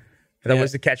 That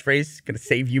was the catchpassionate, going to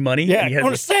save you money. yeah, And he I'm had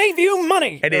going to save you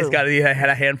money. And he had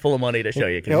a handful of money to show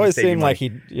you. 'cause He always saved you seemed money.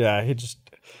 like he just...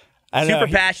 I don't super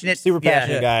know, passionate, super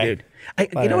passionate guy. dude.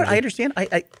 You know what? I understand.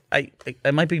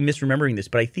 I might be misremembering this,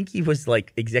 but I think he was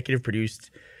executive produced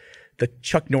the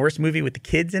Chuck Norris movie with the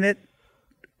kids in it.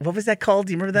 What was that called?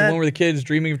 Do you remember The that? one where the kid's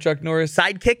dreaming of Chuck Norris.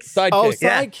 Sidekicks. Sidekick. Oh,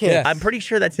 Yeah. Sidekicks. Yes. I'm pretty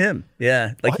sure that's him.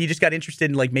 Yeah, he just got interested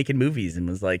in making movies and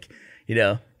was he's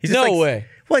just No way.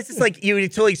 Well, it's just you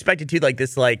would totally expect it to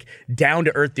this down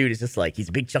to earth dude is just he's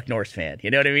a big Chuck Norris fan.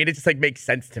 You know what I mean? It just makes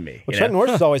sense to me. Well, you Chuck know?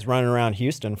 Norris was always running around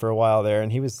Houston for a while there,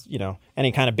 and he was,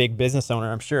 any kind of big business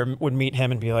owner, I'm sure, would meet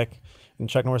him and be like, and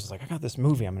Chuck Norris is like, I got this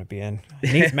movie I'm going to be in.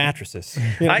 It needs mattresses.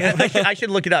 I should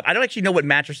look it up. I don't actually know what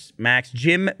Mattress Max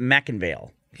Jim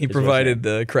McInvale. He provided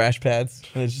the crash pads.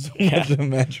 It's just a bunch of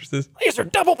mattresses. These are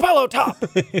double pillow top.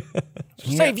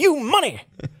 Save you money.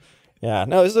 Yeah,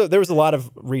 no, there was a lot of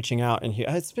reaching out, and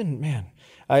it's been, man,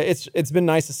 it's been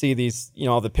nice to see these,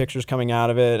 all the pictures coming out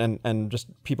of it, and just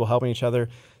people helping each other.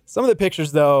 Some of the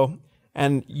pictures, though,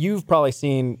 and you've probably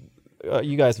seen,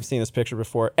 you guys have seen this picture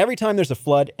before. Every time there's a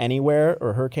flood anywhere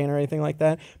or hurricane or anything like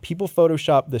that, people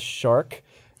Photoshop the shark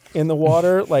in the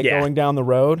water, Yeah. going down the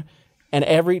road, and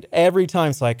every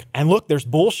time it's and look, there's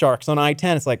bull sharks on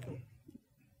I-10. It's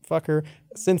fucker,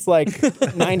 since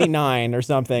 99 or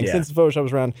something, Yeah. since Photoshop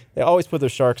was around, they always put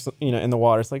those sharks, in the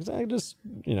water. It's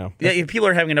Yeah, if people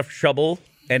are having enough trouble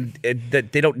and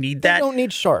that they don't need they that. don't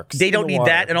need sharks. They in don't the need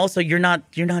water. that, and also you're not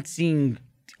seeing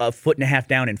a foot and a half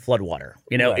down in floodwater.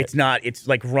 You know, Right. it's not. It's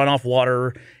like runoff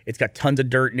water. It's got tons of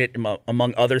dirt in it,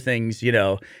 among other things. You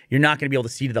know, you're not going to be able to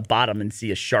see to the bottom and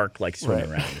see a shark like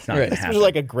swimming around. It's not Right. going to It's happen. just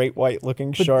like a great white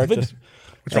looking shark. but- just,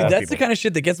 What's wrong with That's the people? kind of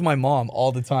shit that gets my mom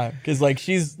all the time because like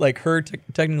she's like her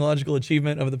technological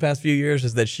achievement over the past few years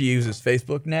is that she uses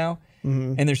Facebook now,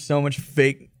 and there's so much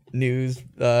fake news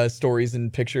stories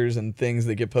and pictures and things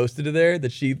that get posted to there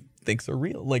that she thinks are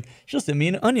real. Like she'll send me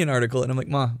an Onion article, and I'm like,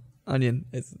 Ma, Onion,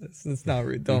 it's not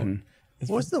real. Don't. It's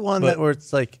What's the one that where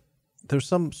it's like there's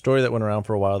some story that went around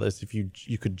for a while that's if you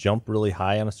could jump really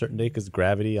high on a certain day because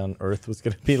gravity on Earth was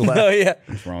going to be less. Oh yeah.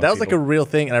 wrong That with was like a real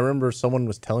thing, and I remember someone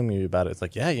was telling me about it. It's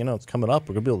like, yeah, it's coming up.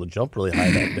 We're gonna be able to jump really high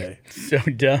that day. So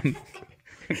dumb.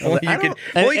 Only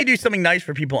you could do something nice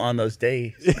for people on those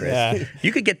days, Chris. Yeah.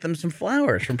 You could get them some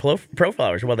flowers from Pro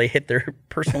Flowers while they hit their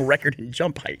personal record in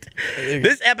jump height.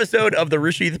 This episode of the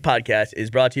Rooster Teeth podcast is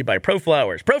brought to you by Pro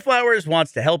Flowers. Pro Flowers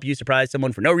wants to help you surprise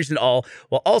someone for no reason at all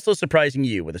while also surprising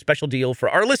you with a special deal for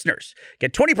our listeners.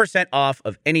 Get 20% off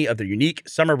of any of their unique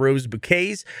summer rose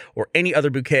bouquets or any other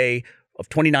bouquet of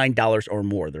 $29 or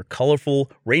more. Their colorful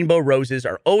rainbow roses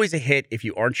are always a hit if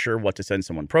you aren't sure what to send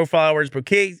someone. Pro Flowers,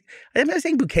 bouquets. Am I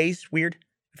saying bouquets weird?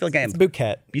 I feel like I am. it's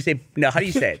bouquet. You say, no, how do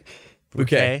you say it?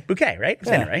 Okay. Bouquet, right? I'm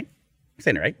saying it right. I'm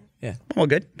saying it right. Yeah. All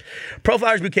good. Pro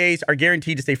Flowers bouquets are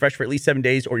guaranteed to stay fresh for at least 7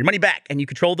 days or your money back, and you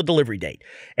control the delivery date.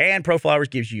 And Pro Flowers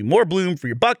gives you more bloom for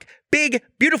your buck. Big,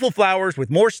 beautiful flowers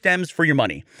with more stems for your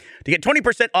money. To get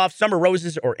 20% off summer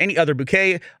roses or any other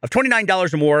bouquet of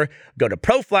 $29 or more, go to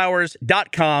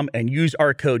proflowers.com and use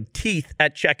our code TEETH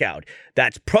at checkout.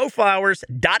 That's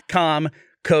proflowers.com,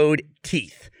 code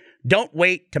TEETH. Don't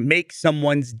wait to make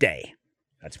someone's day.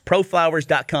 That's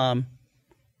proflowers.com,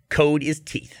 code is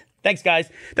TEETH. Thanks, guys.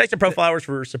 Thanks to Pro Flowers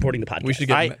for supporting the podcast. We should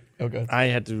get. Good. I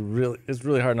had to really. It's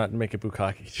really hard not to make a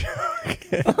bukkake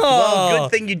joke. Well,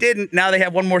 good thing you didn't. Now they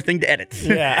have one more thing to edit.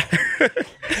 Yeah.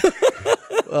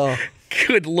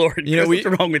 Good Lord. You know, Chris,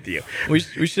 what's wrong with you? We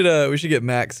should get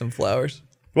Max some flowers.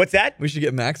 What's that? We should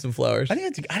get Max some flowers. I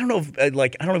think I don't know if I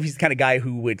don't know if he's the kind of guy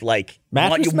who would like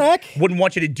Mattress Mac? wouldn't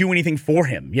want you to do anything for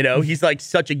him. You know, he's like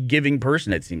such a giving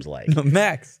person. It seems like.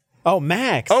 Max. Oh,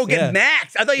 Max. Oh, get Yeah.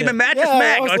 Max. I thought you meant Mattress Yeah, I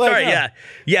Mac. was Oh, like, sorry. yeah.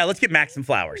 Yeah. Let's get Max some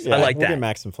flowers. Yeah, I like we'll that. get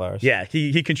Max some flowers. Yeah,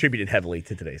 he contributed heavily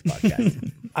to today's podcast.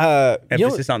 You know,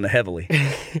 Emphasis on the heavily.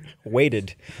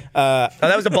 weighted. Oh,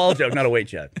 that was a ball joke, not a weight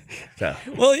joke. So.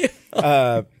 Well,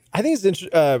 yeah. I think it's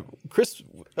interesting. Chris,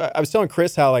 I was telling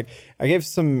Chris how like I gave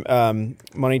some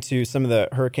money to some of the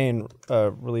hurricane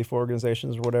relief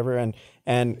organizations or whatever,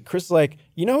 and Chris is like,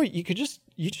 you could just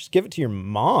give it to your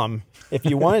mom if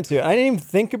you wanted to. I didn't even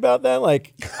think about that.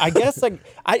 Like, I guess like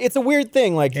it's a weird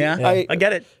thing. Like, Yeah, I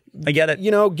get it. I get it.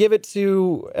 Give it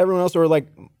to everyone else, or like,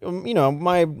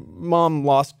 my mom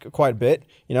lost quite a bit.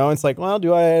 It's like, well,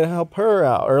 do I help her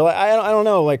out, or like I don't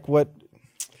know, like what.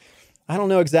 I don't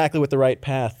know exactly what the right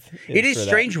path is. It is for that.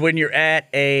 strange when you're at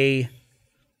an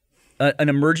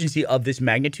emergency of this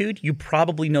magnitude. You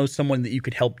probably know someone that you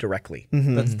could help directly.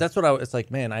 That's what it's like.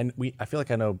 Man, I feel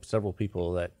like I know several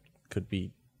people that could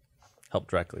be helped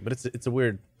directly, but it's a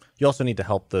weird. You also need to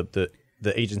help the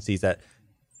agencies that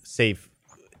save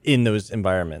in those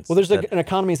environments. Well, there's an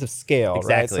economies of scale, right?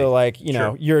 Exactly. So like,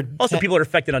 you're Also, people are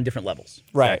affected on different levels.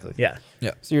 right. Exactly.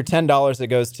 Yeah. So your $10 that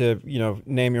goes to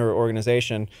name your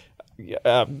organization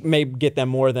may get them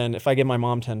more than if I give my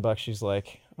mom $10. She's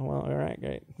like, oh, well, all right,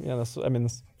 great. Yeah,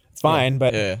 it's fine,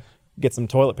 but Yeah. get some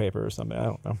toilet paper or something. I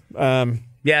don't know.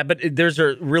 Yeah, but there's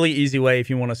a really easy way if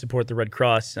you want to support the Red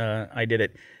Cross. I did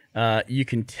it. You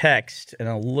can text, and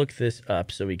I'll look this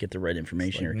up so we get the right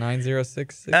information here.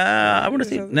 9066. I want to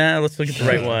see. Let's look at the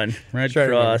right one. Red Try to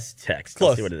remember. Cross text. Close.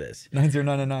 Let's see what it is.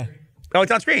 90999. Oh,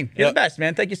 it's on screen. You're Yep. the best,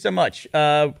 man. Thank you so much.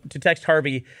 To text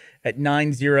Harvey at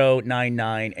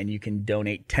 9099, and you can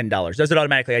donate $10. Does it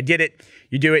automatically. I did it.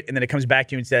 You do it, and then it comes back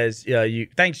to you and says,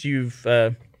 thanks, you've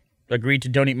agreed to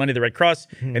donate money to the Red Cross,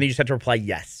 and then you just have to reply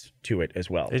yes to it as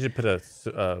well. They should put a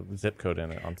zip code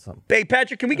in it on some. Hey,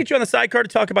 Patrick, can we get you on the sidecar to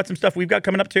talk about some stuff we've got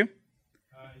coming up too?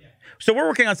 So we're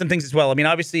working on some things as well. I mean,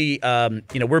 obviously,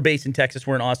 we're based in Texas.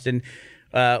 We're in Austin.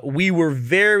 We were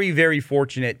very, very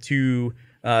fortunate to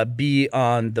be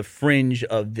on the fringe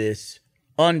of this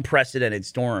unprecedented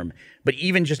storm. But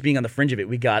even just being on the fringe of it,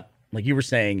 we got, like you were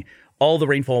saying, all the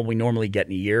rainfall we normally get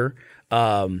in a year.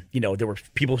 There were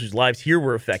people whose lives here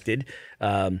were affected.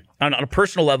 On a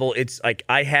personal level, it's like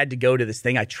I had to go to this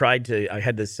thing. I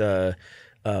had this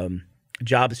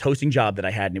job, this hosting job that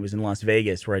I had, and it was in Las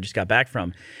Vegas where I just got back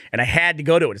from, and I had to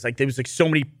go to it. It's like there was like so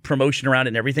many promotion around it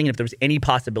and everything. And if there was any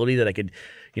possibility that I could,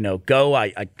 go,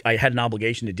 I had an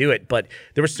obligation to do it. But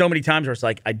there were so many times where it's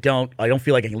like I don't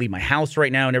feel like I can leave my house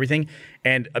right now and everything.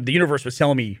 And the universe was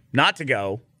telling me not to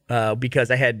go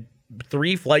because I had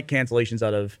 3 flight cancellations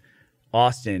out of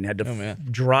Austin, had to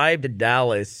drive to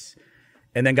Dallas,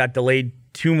 and then got delayed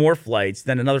 2 more flights.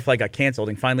 Then another flight got canceled,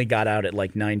 and finally got out at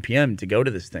like 9 p.m. to go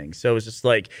to this thing. So it was just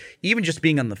like, even just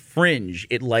being on the fringe,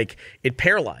 it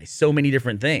paralyzed so many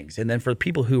different things. And then for the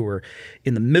people who were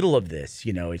in the middle of this,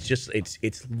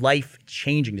 it's life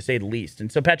changing to say the least.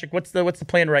 And so, Patrick, what's the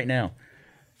plan right now?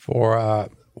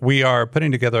 We are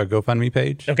putting together a GoFundMe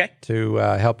page to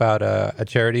help out a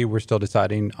charity. We're still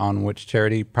deciding on which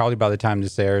charity. Probably by the time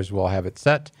this airs, we'll have it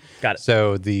set. Got it.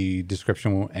 So the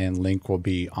description and link will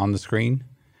be on the screen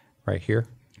right here.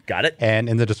 Got it. And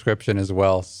in the description as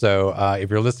well. So if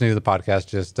you're listening to the podcast,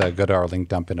 just go to our link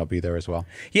dump and it'll be there as well.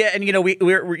 Yeah, and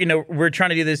we're trying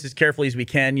to do this as carefully as we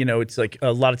can. It's like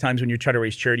a lot of times when you try to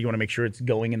raise charity, you want to make sure it's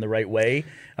going in the right way.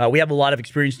 We have a lot of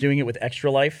experience doing it with Extra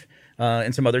Life.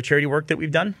 And some other charity work that we've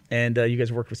done, and you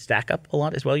guys worked with Stack Up a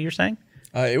lot as well. You're saying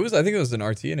I think it was an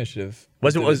RT initiative.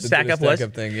 Was Stack Up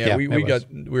thing? Yeah, we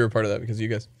were part of that because of you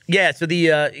guys. Yeah, so the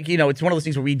it's one of those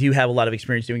things where we do have a lot of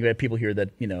experience doing. We have people here that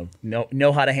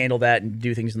know how to handle that and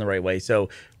do things in the right way. So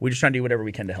we're just trying to do whatever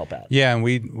we can to help out. Yeah, and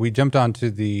we jumped onto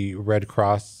the Red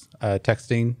Cross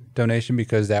texting donation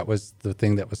because that was the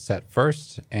thing that was set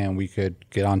first, and we could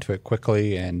get onto it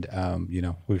quickly. And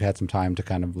we've had some time to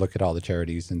kind of look at all the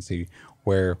charities and see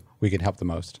where we can help the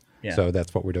most. Yeah. So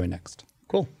that's what we're doing next.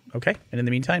 Cool. Okay. And in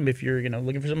the meantime, if you're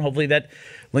looking for something, hopefully that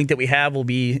link that we have will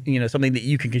be something that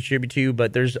you can contribute to.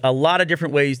 But there's a lot of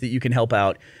different ways that you can help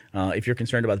out if you're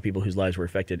concerned about the people whose lives were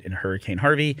affected in Hurricane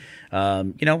Harvey.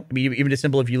 Even as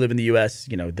simple if you live in the U.S.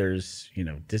 There's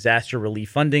disaster relief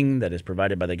funding that is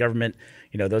provided by the government.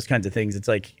 Those kinds of things. It's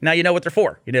like now you know what they're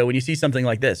for. When you see something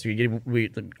like this,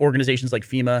 organizations like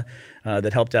FEMA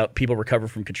that helped out people recover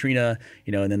from Katrina.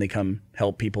 And then they come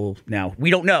help people. Now we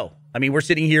don't know. We're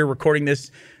sitting here recording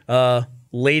this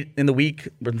late in the week,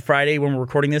 Friday when we're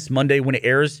recording this, Monday when it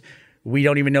airs. We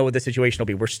don't even know what the situation will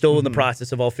be. We're still in the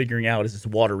process of all figuring out as this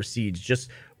water recedes,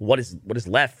 just what is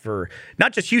left for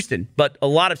not just Houston, but a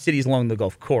lot of cities along the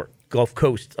Gulf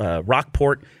Coast.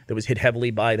 Rockport that was hit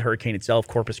heavily by the hurricane itself,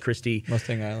 Corpus Christi.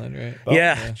 Mustang Island,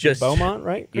 right? Just Beaumont,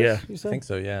 right? Chris, yeah. you said? I think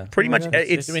so, yeah. Pretty much.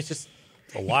 It's just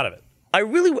a lot of it.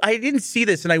 I didn't see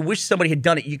this, and I wish somebody had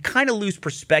done it. You kind of lose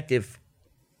perspective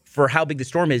for how big the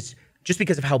storm is just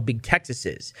because of how big Texas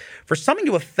is. For something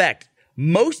to affect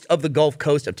most of the Gulf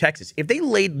Coast of Texas, if they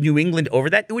laid New England over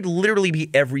that, it would literally be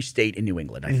every state in New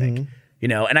England, I think.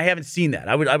 And I haven't seen that.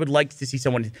 I would like to see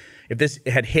someone, if this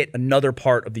had hit another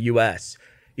part of the U.S.,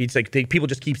 it's like people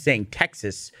just keep saying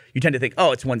Texas. You tend to think,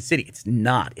 oh, it's one city. It's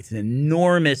not. It's an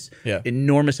enormous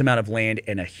amount of land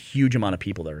and a huge amount of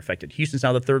people that are affected. Houston's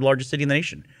now the 3rd largest city in the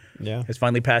nation. Yeah. Has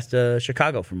finally passed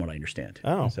Chicago, from what I understand.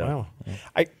 Oh, wow.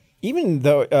 Even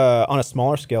though on a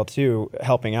smaller scale too,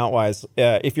 helping out wise,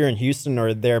 if you're in Houston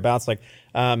or thereabouts, like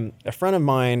a friend of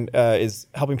mine is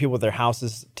helping people with their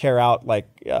houses tear out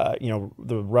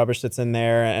the rubbish that's in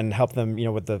there and help them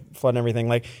with the flood and everything.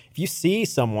 Like if you see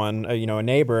someone a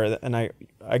neighbor, and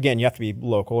you have to be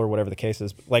local or whatever the case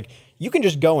is, like you can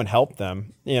just go and help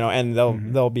them, and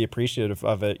they'll be appreciative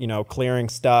of it, clearing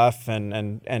stuff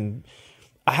and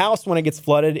a house when it gets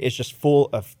flooded is just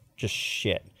full of just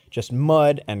shit. Just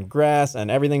mud and grass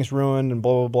and everything's ruined and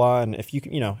blah, blah, blah. And if you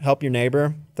can, help your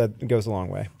neighbor, that goes a long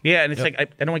way. Yeah, and it's like, I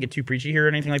don't want to get too preachy here or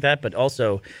anything like that, but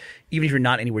also, even if you're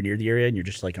not anywhere near the area and you're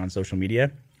just like on social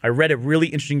media, I read a really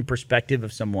interesting perspective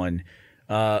of someone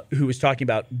who was talking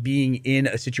about being in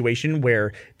a situation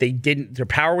where their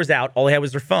power was out, all they had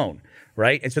was their phone,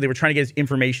 right? And so they were trying to get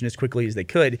information as quickly as they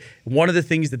could. One of the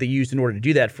things that they used in order to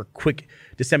do that for quick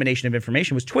dissemination of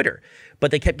information was Twitter.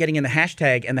 But they kept getting in the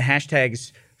hashtag, and the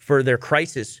hashtags for their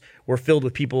crisis were filled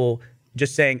with people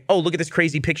just saying, oh, look at this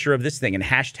crazy picture of this thing and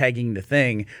hashtagging the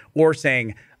thing, or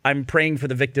saying, I'm praying for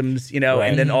the victims, and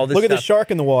then all this Look stuff. at the shark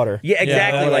in the water. Yeah,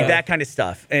 exactly. Like that kind of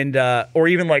stuff. And, or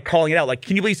even like calling it out, like,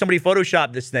 can you believe somebody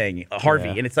photoshopped this thing, Harvey?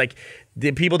 Yeah. And it's like,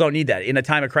 the people don't need that in a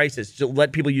time of crisis. Just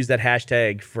let people use that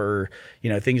hashtag for,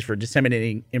 things for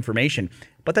disseminating information.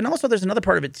 But then also there's another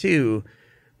part of it too,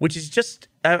 which is just,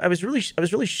 I was really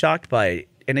shocked by it.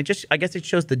 And I guess it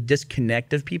shows the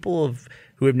disconnect of people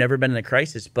who have never been in a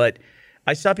crisis. But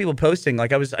I saw people posting,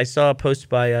 like I saw a post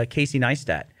by Casey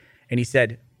Neistat, and he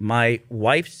said, my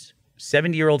wife's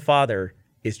 70-year-old father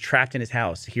is trapped in his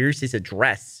house. Here's his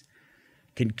address.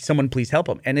 Can someone please help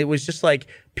him? And it was just like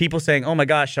people saying, oh my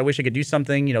gosh, I wish I could do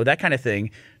something, that kind of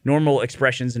thing. Normal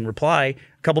expressions in reply.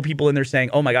 A couple people in there saying,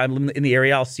 oh my God, I'm in the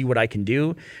area, I'll see what I can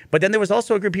do. But then there was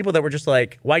also a group of people that were just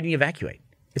like, why didn't you evacuate?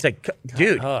 It's like,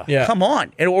 dude, come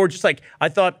on. Or just like, I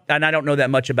thought, and I don't know that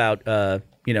much about,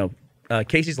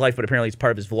 Casey's life, but apparently it's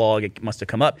part of his vlog. It must have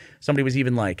come up. Somebody was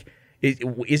even like,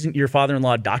 isn't your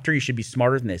father-in-law a doctor? You should be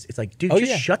smarter than this. It's like, dude,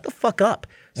 shut the fuck up.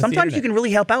 Sometimes you can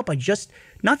really help out by just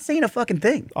not saying a fucking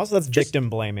thing. Also, that's victim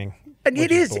blaming. And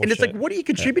it is. And it's like, what are you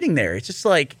contributing there? It's just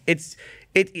like,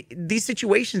 these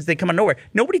situations, they come out of nowhere.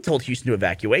 Nobody told Houston to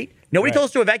evacuate. Nobody told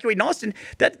us to evacuate in Austin.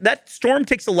 That storm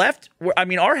takes a left.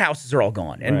 Our houses are all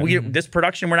gone. And this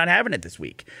production, we're not having it this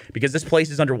week because this place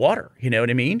is underwater. You know what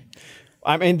I mean?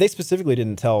 I mean, they specifically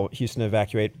didn't tell Houston to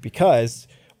evacuate because,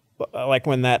 like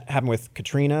when that happened with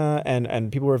Katrina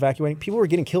and people were evacuating, people were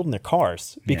getting killed in their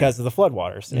cars because of the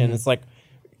floodwaters. And it's like,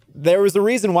 there was a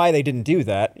reason why they didn't do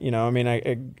that.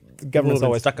 The government's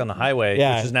always stuck on the highway,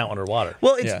 which is now underwater.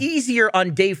 Well, it's easier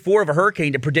on day 4 of a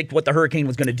hurricane to predict what the hurricane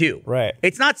was going to do. Right.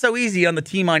 It's not so easy on the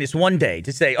T-1 day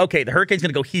to say, okay, the hurricane's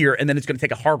going to go here, and then it's going to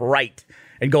take a hard right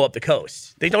and go up the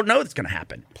coast. They don't know it's going to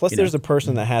happen. Plus, there's a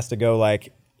person that has to go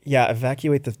like,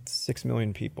 evacuate the 6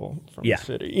 million people from the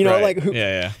city.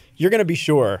 You're going to be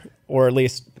sure, or at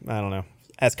least, I don't know,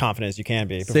 as confident as you can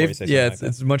be. Before you say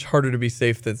it's much harder to be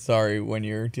safe than sorry when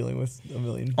you're dealing with a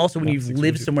million. Also, when you've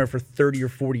lived somewhere for 30 or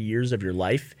 40 years of your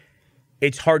life,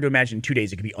 it's hard to imagine in 2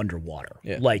 days it could be underwater.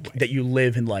 Yeah. That you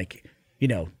live in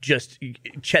just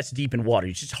chest deep in water.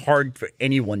 It's just hard for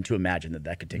anyone to imagine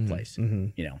that could take place.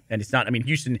 And it's not,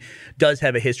 Houston does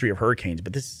have a history of hurricanes,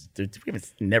 but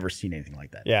we've never seen anything like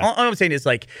that. Yeah. All I'm saying is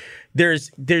there's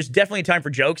definitely a time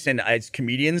for jokes. And as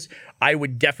comedians, I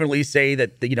would definitely say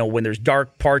that, when there's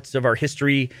dark parts of our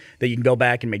history that you can go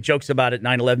back and make jokes about it,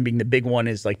 9/11 being the big one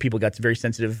is people got very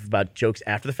sensitive about jokes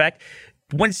after the fact.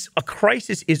 Once a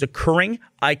crisis is occurring,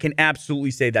 I can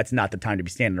absolutely say that's not the time to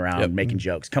be standing around making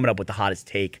jokes, coming up with the hottest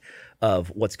take of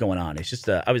what's going on. It's just,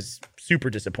 I was super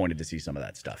disappointed to see some of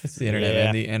that stuff. It's the internet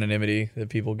and the anonymity that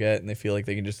people get, and they feel like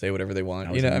they can just say whatever they want.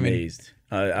 I was amazed.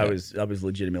 I was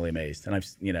legitimately amazed, and I've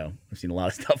seen a lot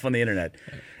of stuff on the internet,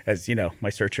 as my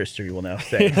search history will now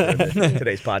say for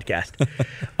today's podcast.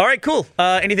 All right, cool.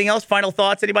 Anything else? Final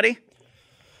thoughts? Anybody?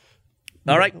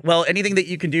 All right. Well, anything that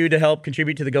you can do to help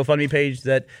contribute to the GoFundMe page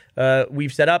that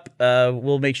we've set up,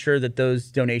 we'll make sure that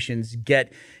those donations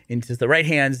get into the right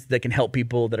hands that can help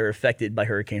people that are affected by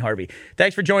Hurricane Harvey.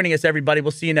 Thanks for joining us, everybody. We'll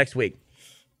see you next week.